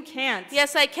 No, you can't.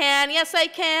 Yes, I can. Yes, I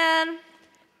can.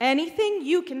 Anything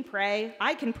you can pray,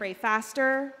 I can pray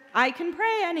faster. I can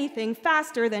pray anything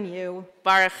faster than you.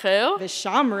 Baruch Hu.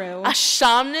 Vishamru.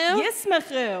 Ashamnu.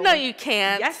 Yismachu. No, you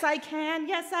can't. Yes, I can.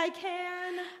 Yes, I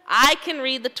can. I can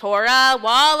read the Torah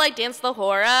while I dance the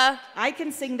hora. I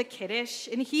can sing the Kiddush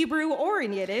in Hebrew or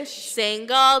in Yiddish.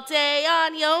 Sing all day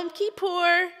on Yom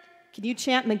Kippur. Can you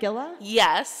chant Megillah?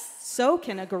 Yes. So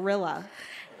can a gorilla.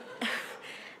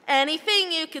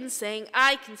 Anything you can sing,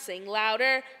 I can sing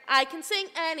louder. I can sing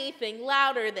anything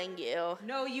louder than you.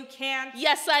 No, you can't.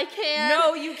 Yes, I can.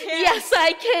 No, you can't. Yes,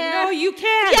 I can. No, you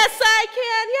can't. Yes, I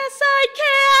can. Yes, I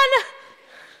can.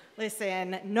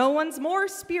 Listen, no one's more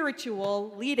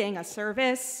spiritual leading a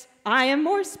service. I am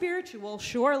more spiritual,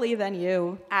 surely, than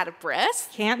you. At a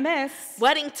breast? Can't miss.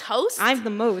 Wedding toast? I'm the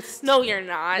most. No, you're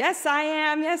not. Yes, I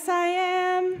am. Yes, I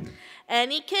am.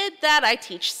 Any kid that I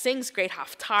teach sings great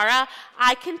Haftarah.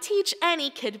 I can teach any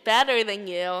kid better than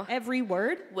you. Every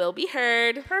word will be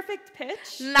heard. Perfect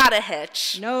pitch. Not a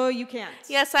hitch. No, you can't.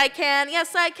 Yes, I can.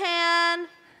 Yes, I can.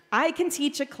 I can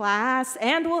teach a class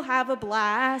and we'll have a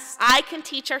blast. I can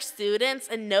teach our students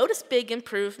and notice big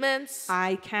improvements.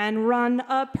 I can run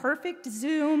a perfect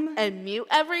Zoom. And mute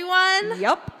everyone?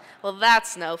 Yup. Well,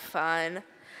 that's no fun.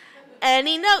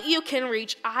 Any note you can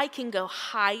reach, I can go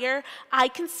higher. I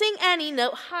can sing any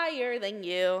note higher than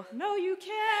you. No, you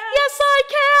can't. Yes, I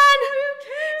can. No, you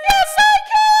can't. Yes, I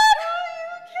can. No,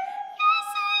 you can't. Yes,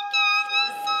 I can.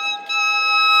 Yes, I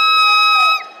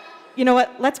can. You know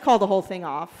what? Let's call the whole thing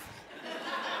off.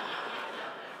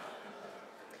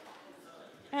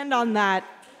 And on that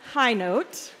high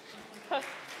note,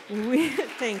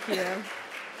 thank you.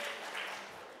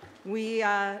 We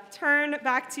turn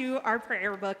back to our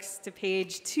prayer books to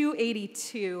page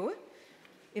 282,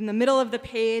 in the middle of the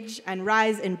page, and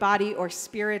rise in body or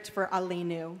spirit for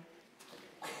Aleinu.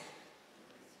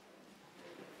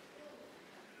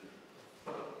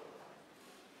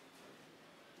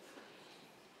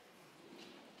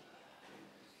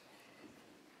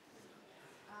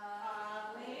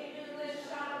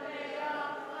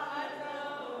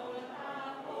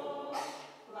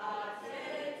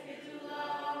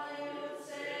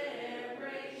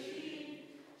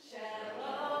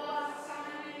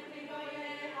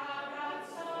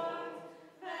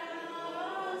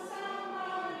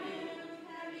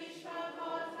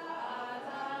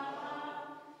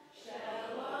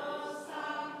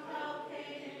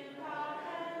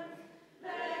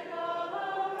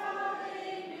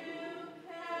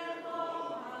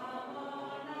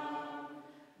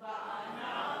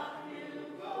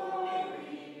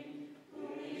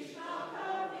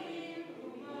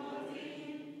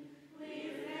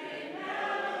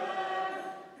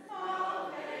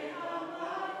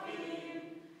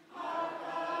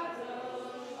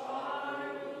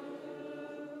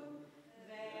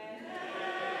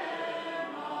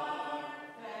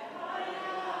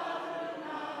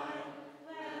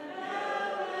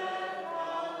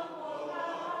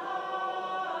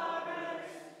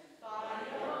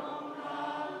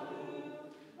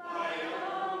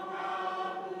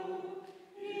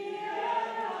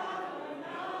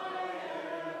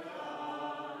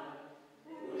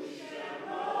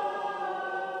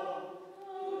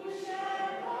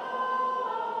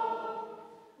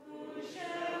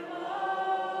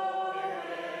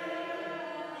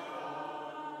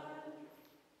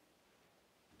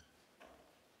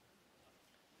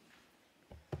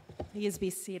 Please be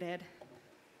seated.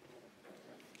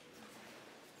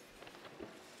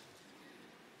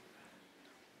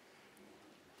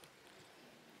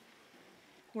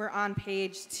 We're on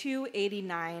page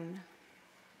 289.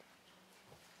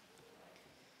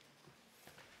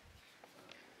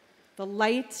 The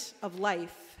light of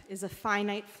life is a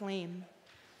finite flame.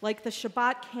 Like the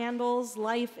Shabbat candles,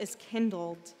 life is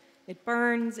kindled. It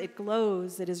burns, it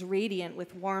glows, it is radiant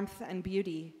with warmth and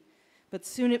beauty. But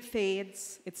soon it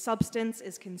fades, its substance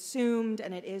is consumed,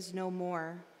 and it is no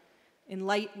more. In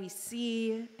light we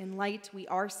see, in light we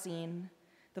are seen.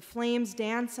 The flames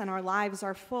dance and our lives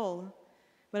are full.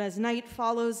 But as night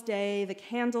follows day, the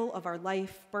candle of our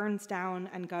life burns down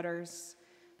and gutters.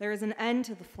 There is an end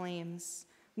to the flames.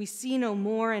 We see no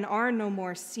more and are no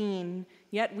more seen,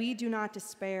 yet we do not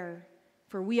despair,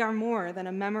 for we are more than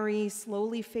a memory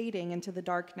slowly fading into the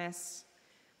darkness.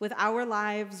 With our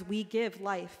lives, we give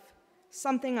life.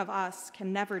 Something of us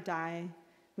can never die.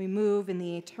 We move in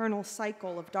the eternal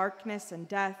cycle of darkness and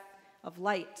death, of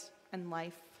light and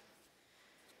life.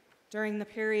 During the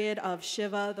period of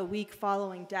Shiva, the week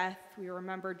following death, we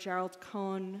remember Gerald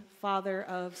Cohn, father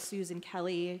of Susan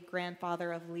Kelly,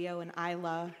 grandfather of Leo and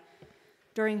Isla.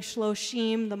 During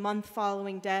Shloshim, the month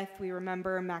following death, we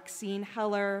remember Maxine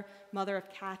Heller, mother of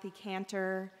Kathy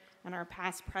Cantor, and our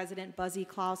past president, Buzzy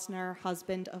Klausner,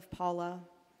 husband of Paula.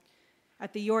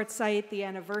 At the Yortzeit, the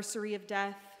anniversary of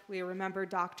death, we remember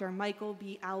Dr. Michael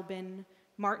B. Albin,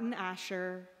 Martin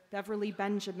Asher, Beverly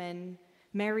Benjamin,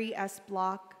 Mary S.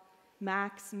 Block,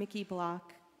 Max Mickey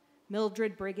Block,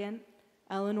 Mildred Brigant,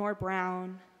 Eleanor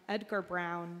Brown, Edgar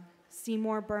Brown,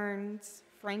 Seymour Burns,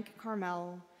 Frank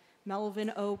Carmel,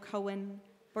 Melvin O. Cohen,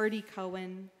 Bertie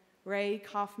Cohen, Ray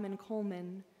Kaufman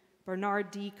Coleman, Bernard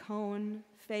D. Cohn,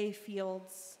 Faye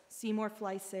Fields, Seymour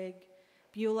Fleissig,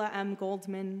 Beulah M.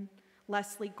 Goldman,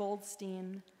 Leslie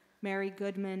Goldstein, Mary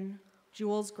Goodman,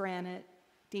 Jules Granite,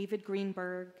 David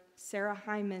Greenberg, Sarah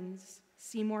Hymans,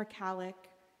 Seymour Kallick,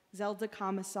 Zelda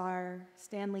Commissar,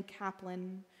 Stanley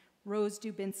Kaplan, Rose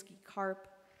Dubinsky Karp,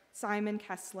 Simon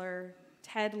Kessler,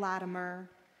 Ted Latimer,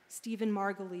 Stephen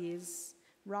Margulies,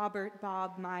 Robert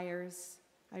Bob Myers,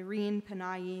 Irene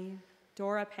Panayi,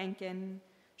 Dora Penkin,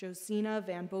 Josina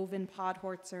Van Boven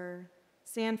Podhorzer,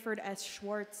 Sanford S.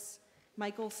 Schwartz,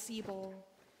 Michael Siebel,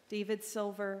 David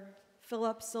Silver,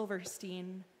 Philip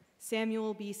Silverstein,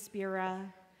 Samuel B.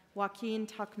 Spira, Joaquin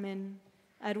Tuckman,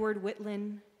 Edward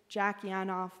Whitland, Jack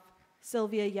Yanoff,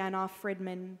 Sylvia Yanoff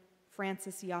Fridman,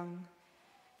 Francis Young.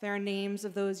 There are names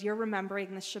of those you're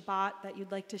remembering this Shabbat that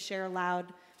you'd like to share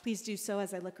aloud. Please do so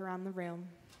as I look around the room.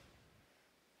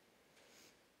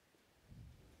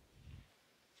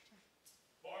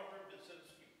 Barbara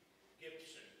Basinski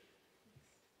Gibson.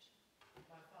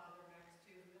 My father, Max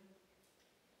Tubman.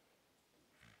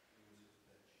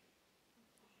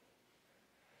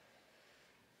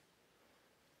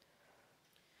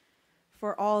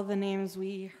 For all the names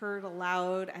we heard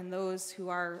aloud and those who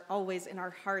are always in our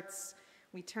hearts,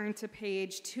 we turn to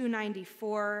page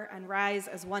 294 and rise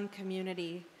as one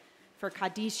community for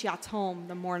Kaddish Yatom,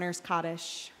 the mourner's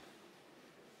Kaddish.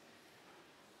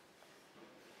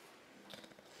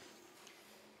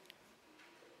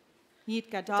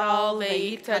 Yitgadal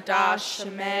ve'yitadash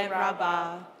shemei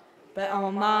Rabbah,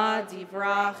 be'alma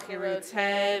divrach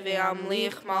chiruteh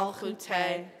ve'amlich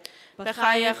malchuteh,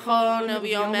 b'chayachon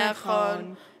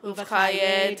u'b'yomechon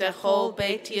u'v'chayeh dechol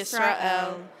Beit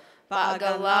Yisrael,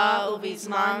 ba'agala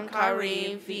u'b'zman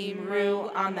karim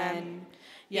v'imru amen.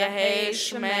 Yehei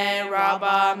shmei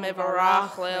Rabbah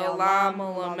mevarach le'olam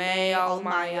u'lamei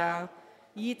almaya.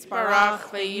 Yitbarach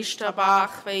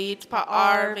ve'yishtabach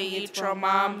ve'yitpa'ar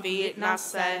ve'yitromam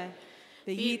ve'yitnaseh.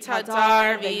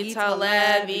 Ve'yitadar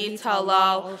ve'yitaleh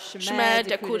ve'yitalal shmei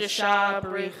dekudesha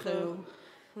b'richu.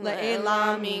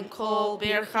 Le'ela min kol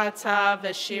birchata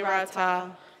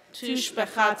ve'shirata,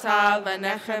 tushbechata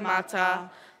ve'nechemata,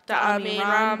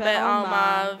 da'amiram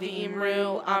be'alma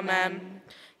v'imru amen.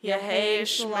 Yehei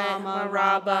shlama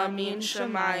rabba min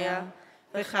shemaya,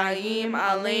 v'chaim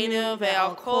aleinu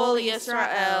ve'al kol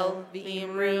Yisrael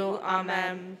v'imru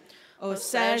amen.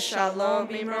 Oseh shalom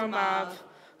b'mromav,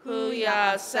 hu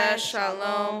ya'aseh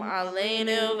shalom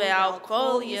aleinu ve'al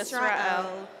kol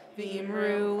Yisrael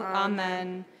v'imru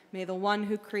amen. May the one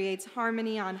who creates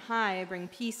harmony on high bring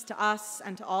peace to us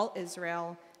and to all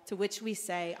Israel, to which we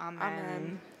say amen.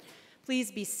 Amen.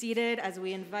 Please be seated as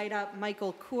we invite up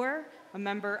Michael Kaur, a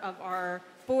member of our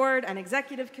board and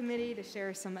executive committee, to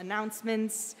share some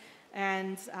announcements.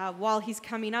 And while he's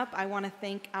coming up, I want to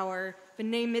thank our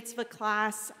B'nai Mitzvah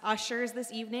class ushers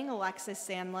this evening, Alexis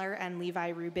Sandler and Levi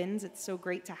Rubens. It's so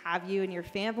great to have you and your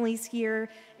families here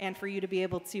and for you to be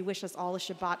able to wish us all a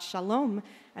Shabbat Shalom.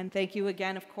 And thank you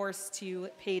again, of course, to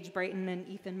Paige Brighton and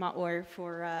Ethan Maor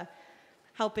for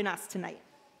helping us tonight.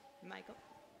 Michael.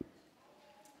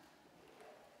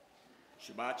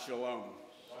 Shabbat Shalom.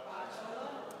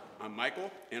 I'm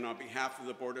Michael, and on behalf of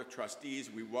the Board of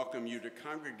Trustees, we welcome you to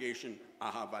Congregation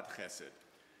Ahavat Chesed.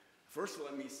 First,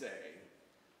 let me say,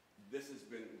 this has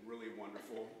been really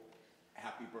wonderful.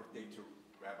 Happy birthday to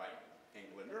Rabbi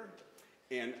Englander.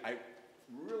 And I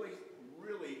really,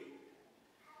 really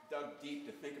dug deep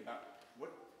to think about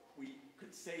what we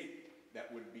could say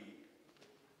that would be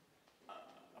a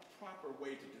proper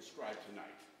way to describe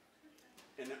tonight.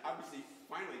 And it obviously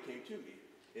finally came to me.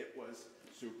 It was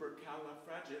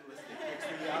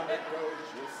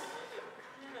supercalifragilisticexpialidocious.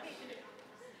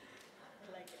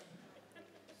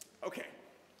 Okay,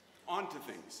 on to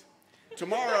things.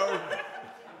 Tomorrow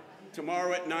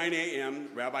at 9 a.m.,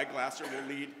 Rabbi Glasser will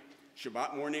lead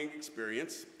Shabbat morning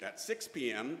experience. At 6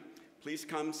 p.m., please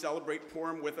come celebrate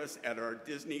Purim with us at our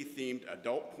Disney-themed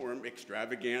adult Purim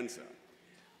extravaganza.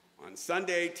 On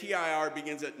Sunday, TIR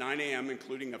begins at 9 a.m.,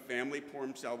 including a family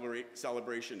Purim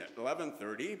celebration at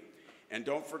 11:30. And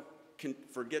don't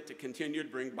forget to continue to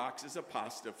bring boxes of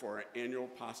pasta for our annual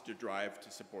pasta drive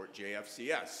to support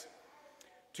JFCS.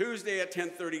 Tuesday at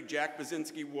 10:30, Jack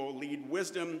Baczynski will lead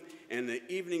Wisdom, and the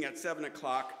evening at 7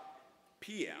 o'clock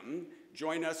p.m.,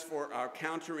 join us for our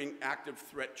Countering Active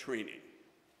Threat training.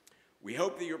 We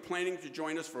hope that you're planning to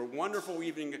join us for a wonderful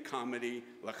evening of comedy,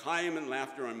 L'chaim and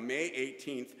Laughter on May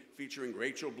 18th, featuring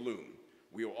Rachel Bloom.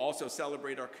 We will also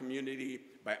celebrate our community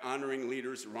by honoring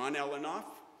leaders Ron Elenoff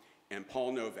and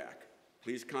Paul Novak.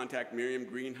 Please contact Miriam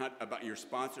Greenhut about your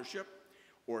sponsorship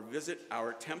or visit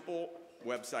our temple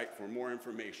website for more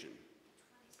information.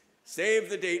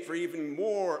 Save the date for even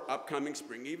more upcoming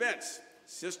spring events.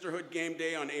 Sisterhood Game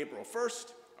Day on April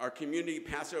 1st, our community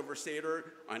Passover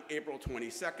Seder on April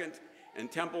 22nd,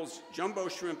 and Temple's Jumbo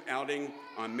Shrimp Outing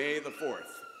on May the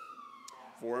 4th.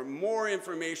 For more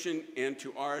information and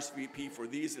to RSVP for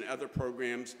these and other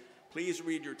programs, please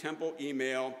read your Temple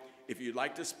email. If you'd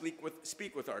like to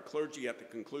speak with our clergy at the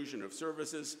conclusion of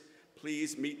services,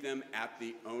 please meet them at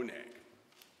the Oneg.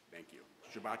 Thank you.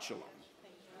 Shabbat Shalom.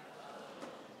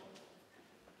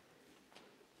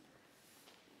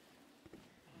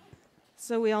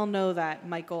 So we all know that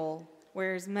Michael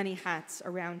wears many hats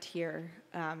around here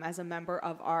as a member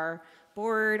of our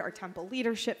board, our temple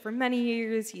leadership for many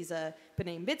years. He's a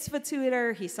B'nai Mitzvah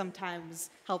tutor. He sometimes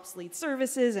helps lead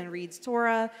services and reads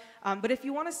Torah. But if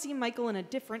you want to see Michael in a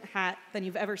different hat than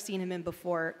you've ever seen him in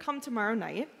before, come tomorrow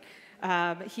night.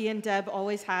 He and Deb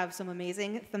always have some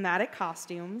amazing thematic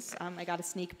costumes. I got a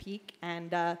sneak peek,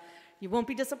 and you won't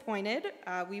be disappointed.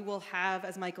 We will have,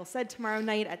 as Michael said, tomorrow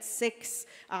night at 6,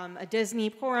 a Disney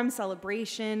Purim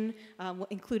celebration,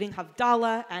 including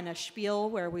Havdalah and a spiel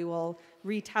where we will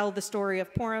retell the story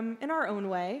of Purim in our own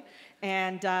way.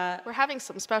 And We're having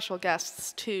some special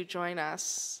guests to join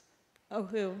us. oh,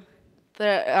 who?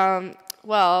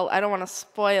 Well, I don't want to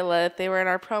spoil it. They were in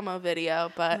our promo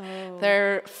video, but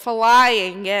they're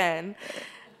flying in.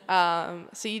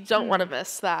 So you don't want to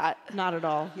miss that. Not at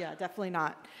all. Yeah, definitely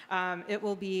not. It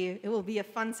will be a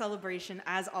fun celebration,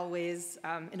 as always,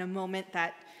 in a moment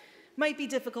that might be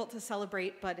difficult to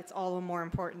celebrate, but it's all the more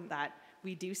important that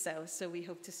we do so. So we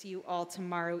hope to see you all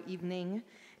tomorrow evening,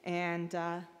 and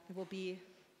it will be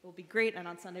great. And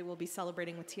on Sunday, we'll be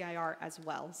celebrating with TIR as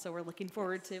well. So we're looking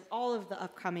forward to all of the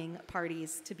upcoming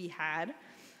parties to be had.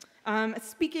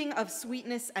 Speaking of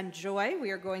sweetness and joy,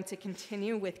 we are going to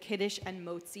continue with Kiddush and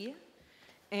Motzi,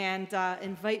 and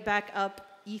invite back up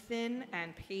Ethan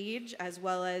and Paige, as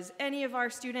well as any of our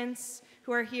students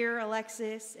who are here,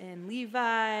 Alexis and Levi,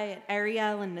 and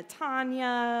Ariel and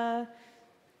Natanya.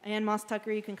 And Moss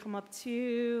Tucker, you can come up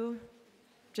too.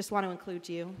 Just want to include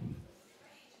you.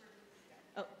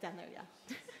 Oh, down there, yeah.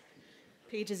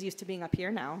 Paige is used to being up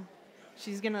here now.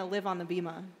 She's going to live on the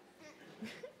bima.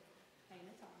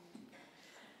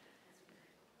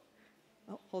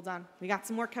 Oh, hold on. We got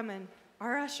some more coming.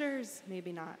 Our ushers.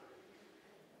 Maybe not.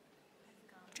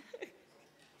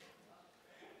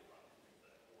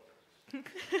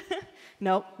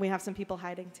 Nope, we have some people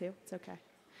hiding too. It's okay.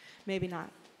 Maybe not.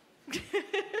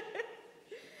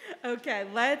 Okay,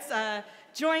 let's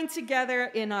join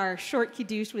together in our short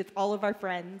kiddush with all of our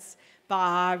friends.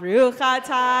 Baruch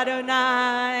atah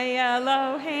Adonai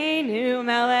Eloheinu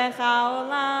melech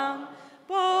haolam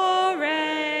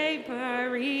borei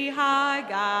peri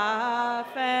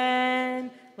hagafen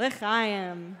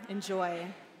l'chaim. Enjoy.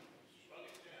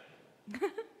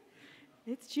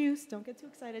 It's juice. Don't get too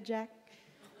excited, Jack.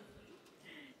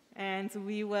 And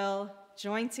we will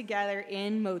join together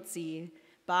in Motzi.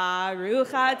 Baruch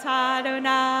atah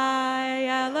Adonai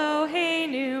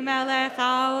Eloheinu melech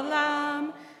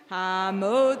haolam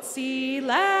hamotzi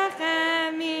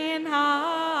lechem min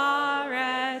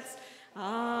haaretz. Amen.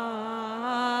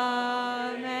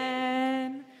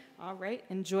 All right,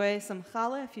 enjoy some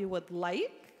challah if you would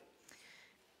like.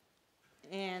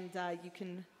 And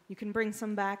you can bring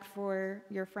some back for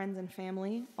your friends and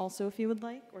family also if you would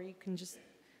like, or you can just,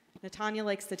 Natanya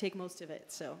likes to take most of it,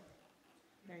 so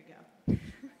there you go.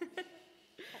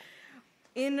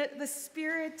 In the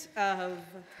spirit of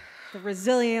the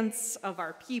resilience of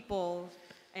our people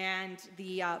and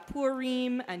the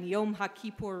Purim and Yom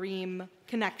HaKippurim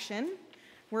connection,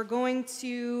 we're going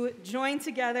to join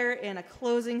together in a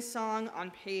closing song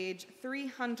on page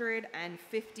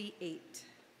 358.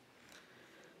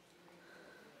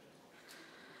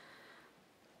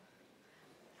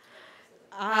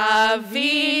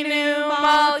 Avinu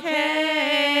Malkeinu,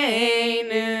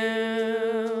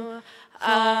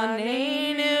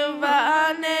 Aneinu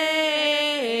V'aneinu.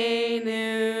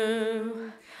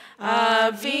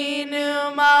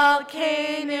 Avinu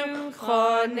Malkeinu,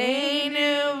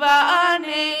 Choneinu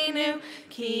V'aneinu,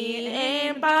 Ki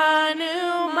ein banu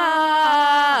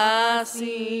masim.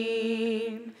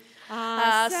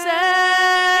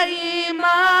 Aseh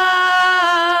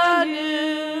imanu,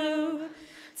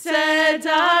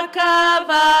 tzedakah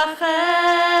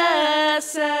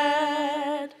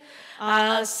v'chesed.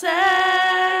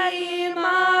 Aseh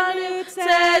imanu,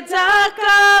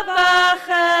 tzedakah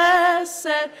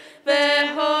v'chesed,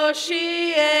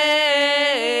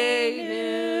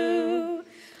 v'hoshienu.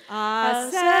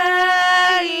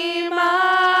 Aseh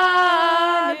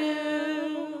imanu,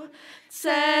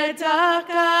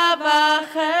 tzedakah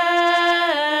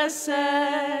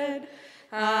v'chesed.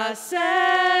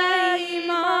 Aseh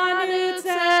imanu,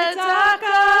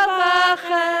 tzedakah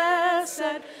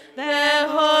v'chesed,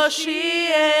 v'hoshienu.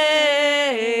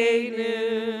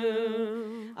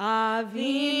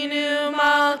 Avinu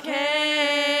Malkeinu,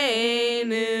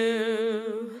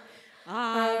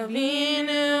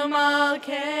 Avinu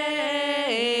Malkeinu,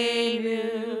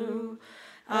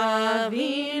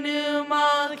 Avinu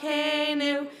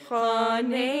Malkeinu,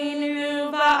 Choneinu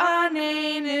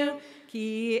V'aneinu, Ki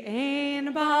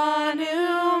ein banu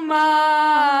masim.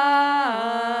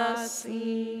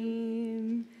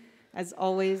 As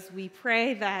always, we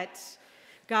pray that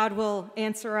God will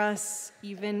answer us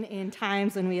even in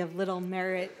times when we have little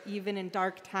merit, even in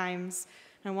dark times.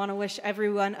 And I want to wish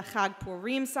everyone a Chag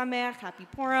Purim Sameach, happy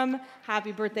Purim,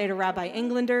 happy birthday to Rabbi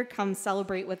Englander. Come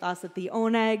celebrate with us at the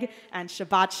Oneg, and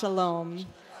Shabbat Shalom.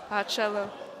 Shabbat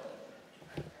Shalom.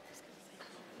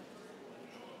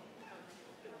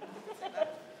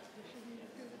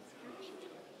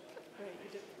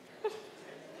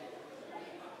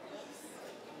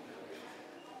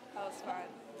 That was fun.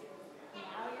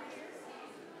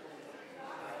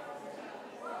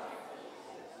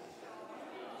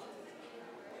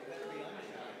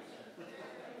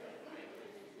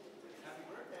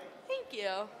 Thank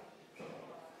you.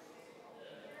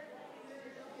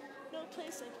 No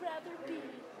place I'd rather be.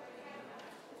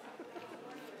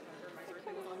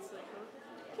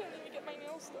 Can't even get my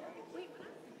nails done. Wait,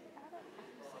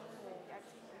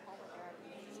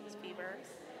 this is fever.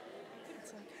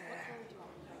 It's okay.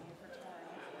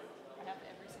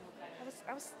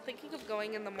 I was thinking of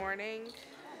going in the morning,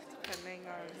 depending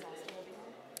on.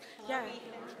 Yeah.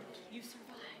 You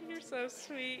survived. You're so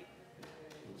sweet.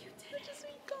 You did. Such a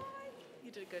sweet guy.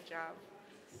 You did a good job.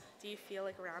 Do you feel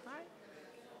like a rabbi?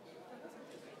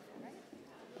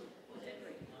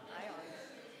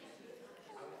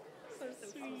 So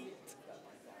sweet.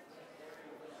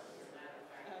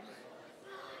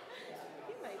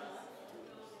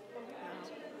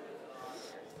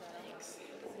 Thanks.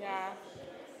 Yeah.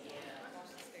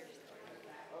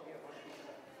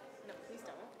 No, please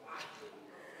don't.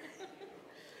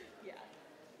 Yeah.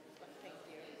 But thank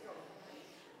you.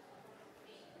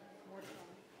 More to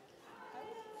come.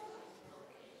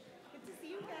 Good to see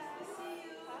you guys. Good to see you.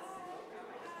 Bye.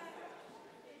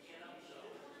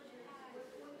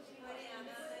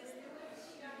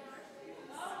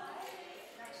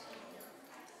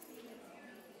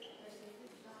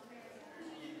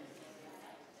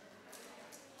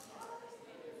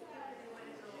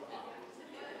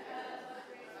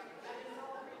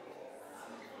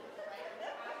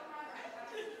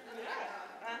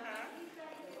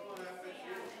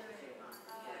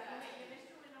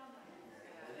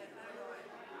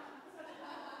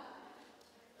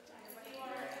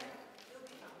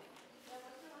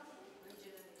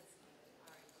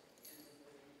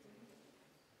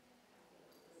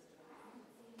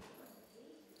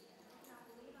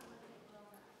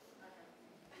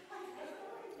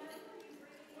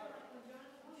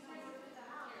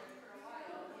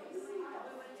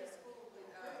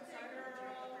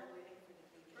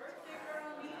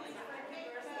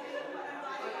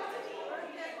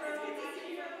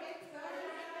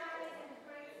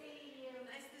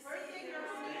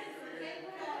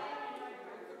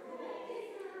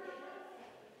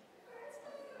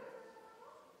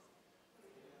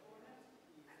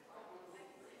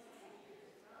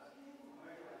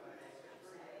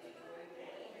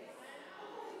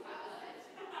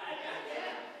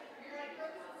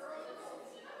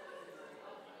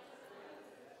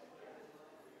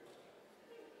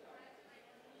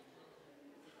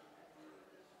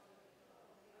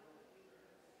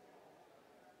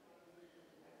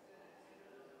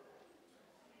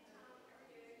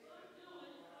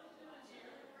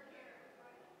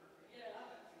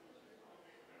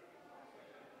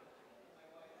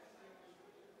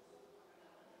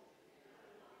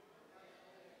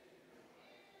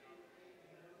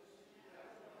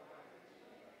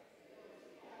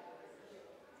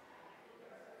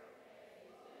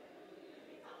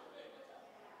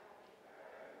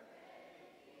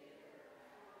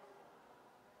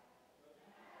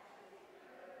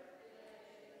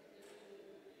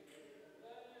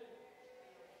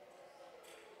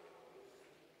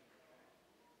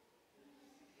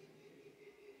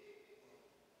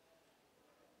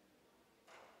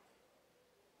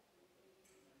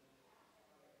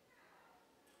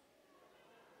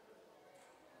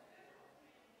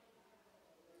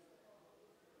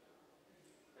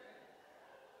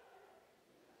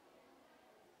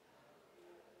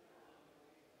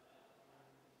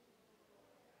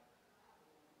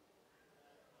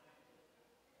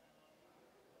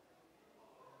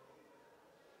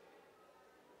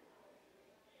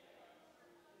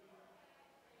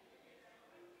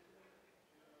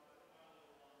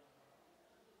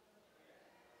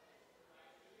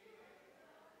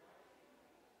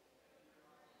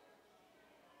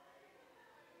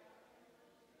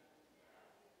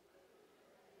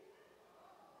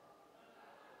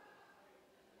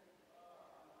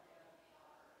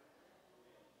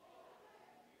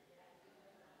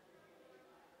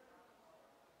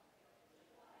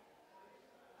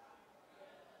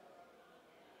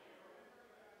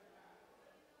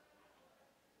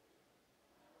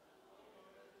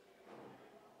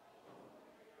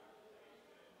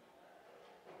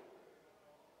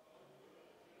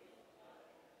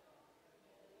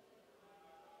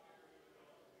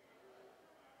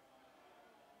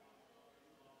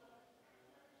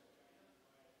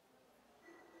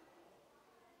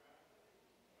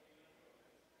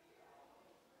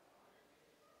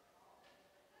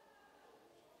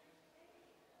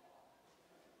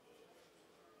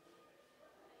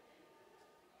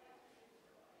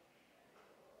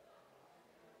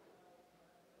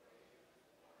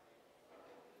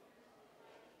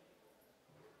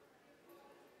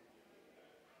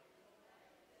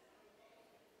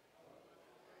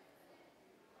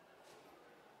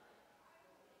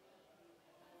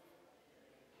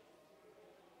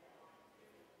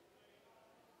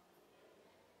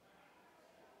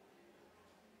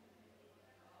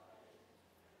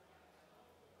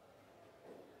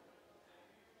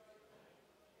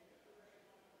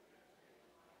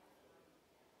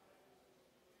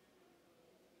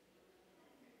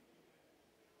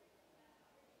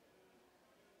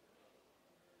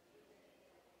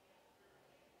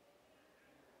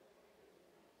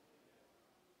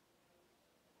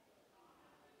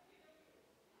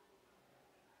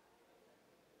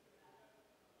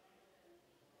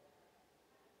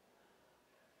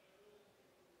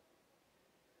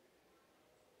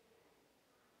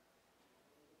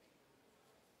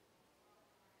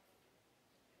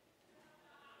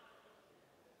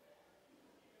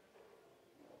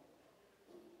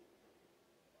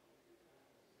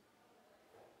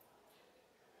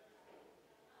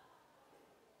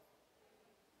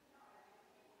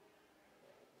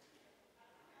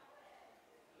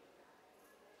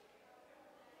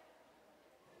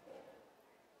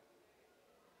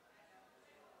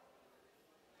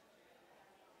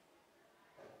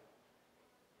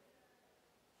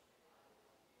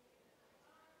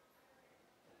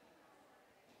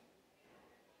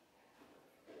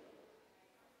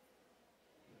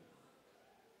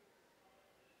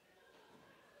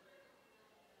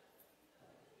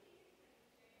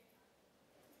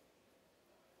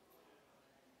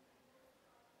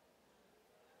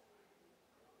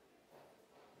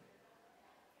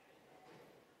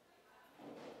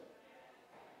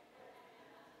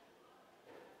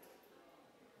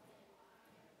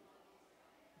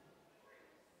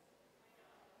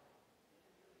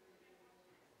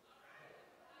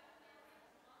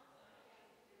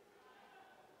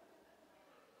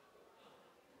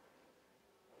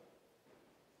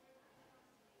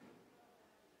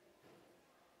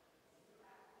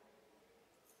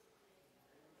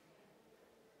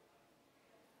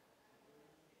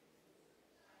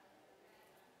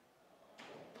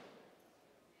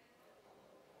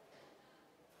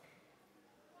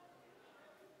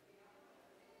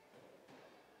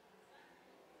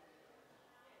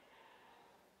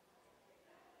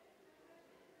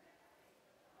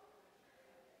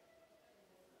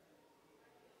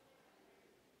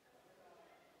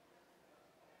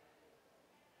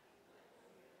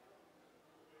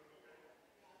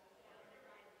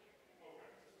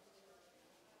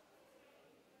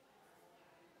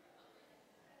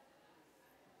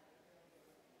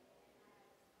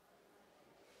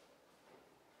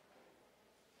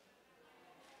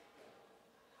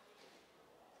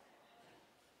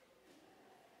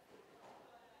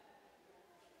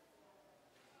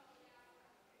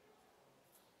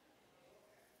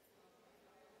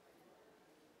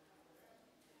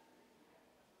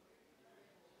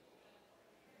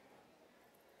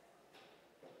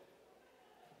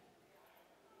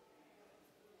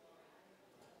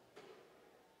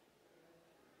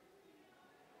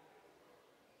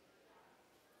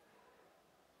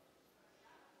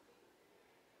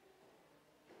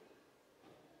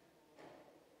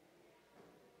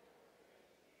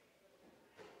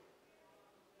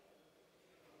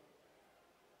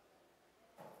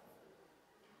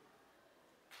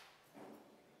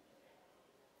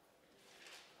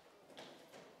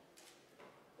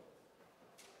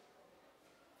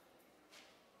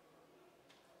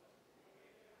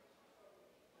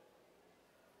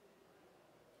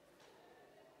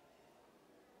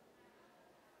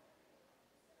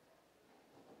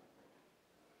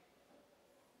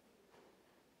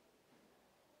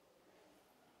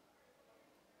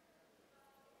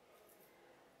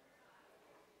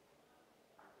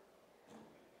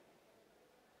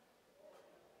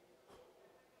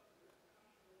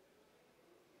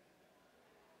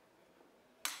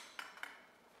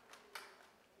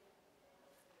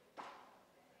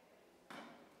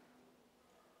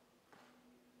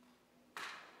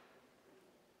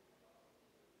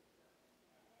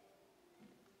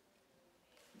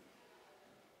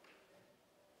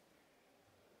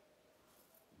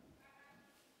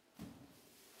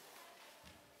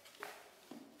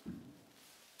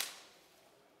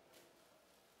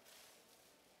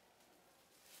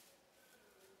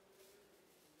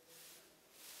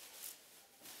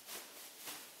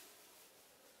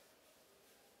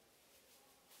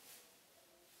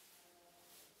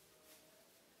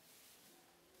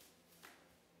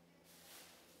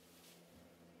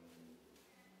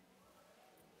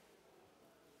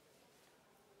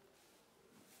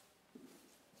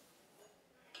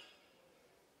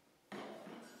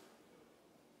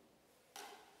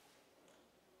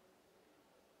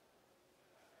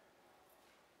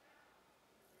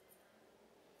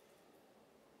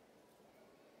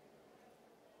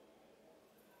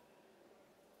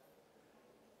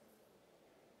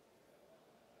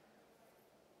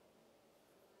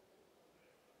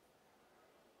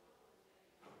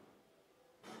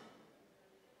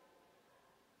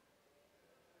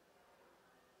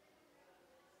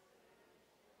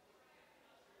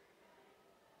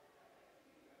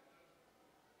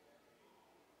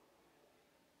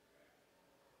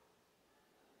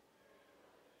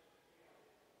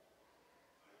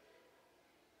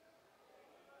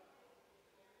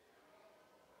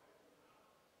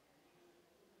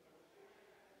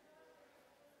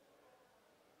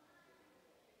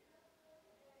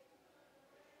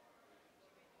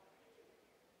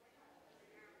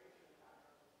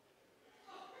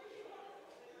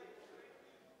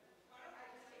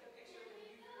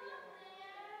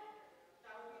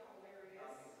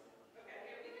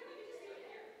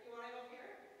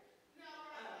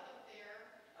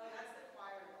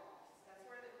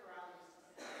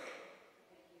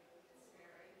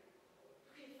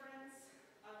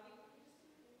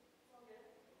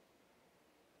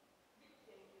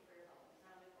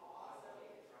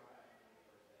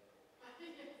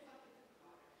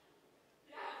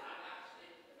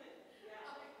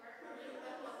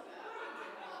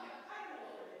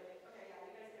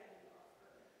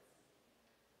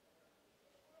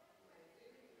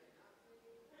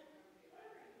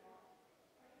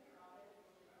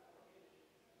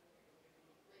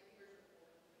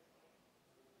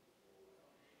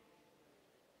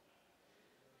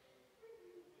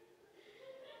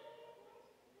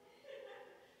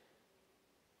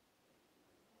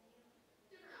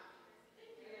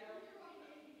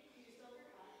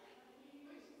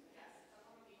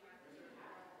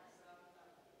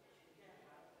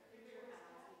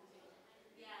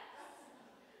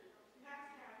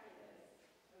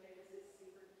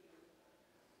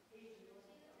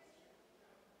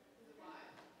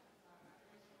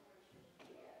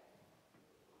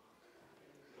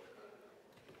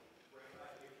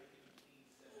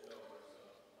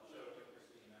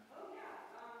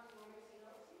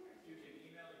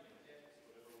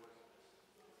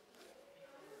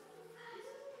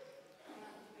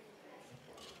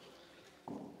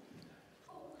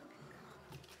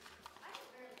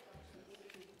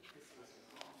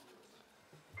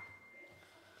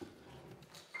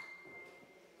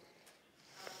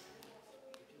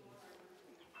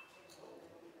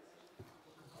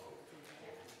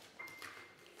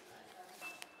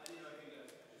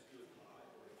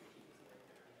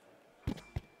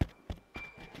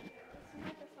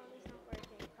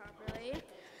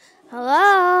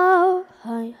 Hello?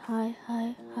 Hi, hi,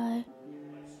 hi, hi.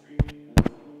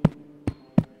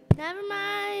 Never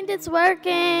mind, it's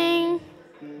working.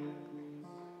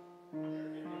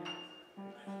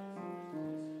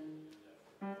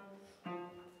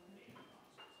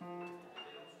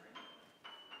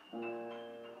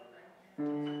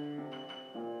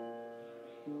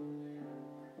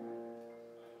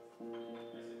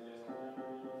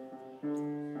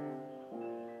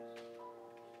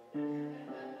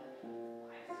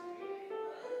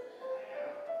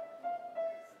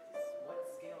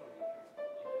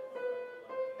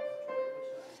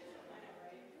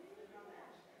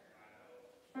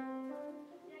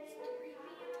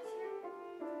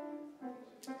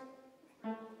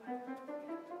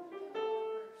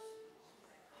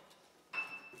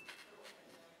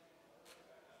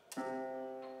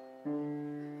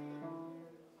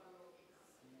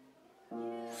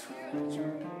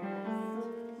 Sure.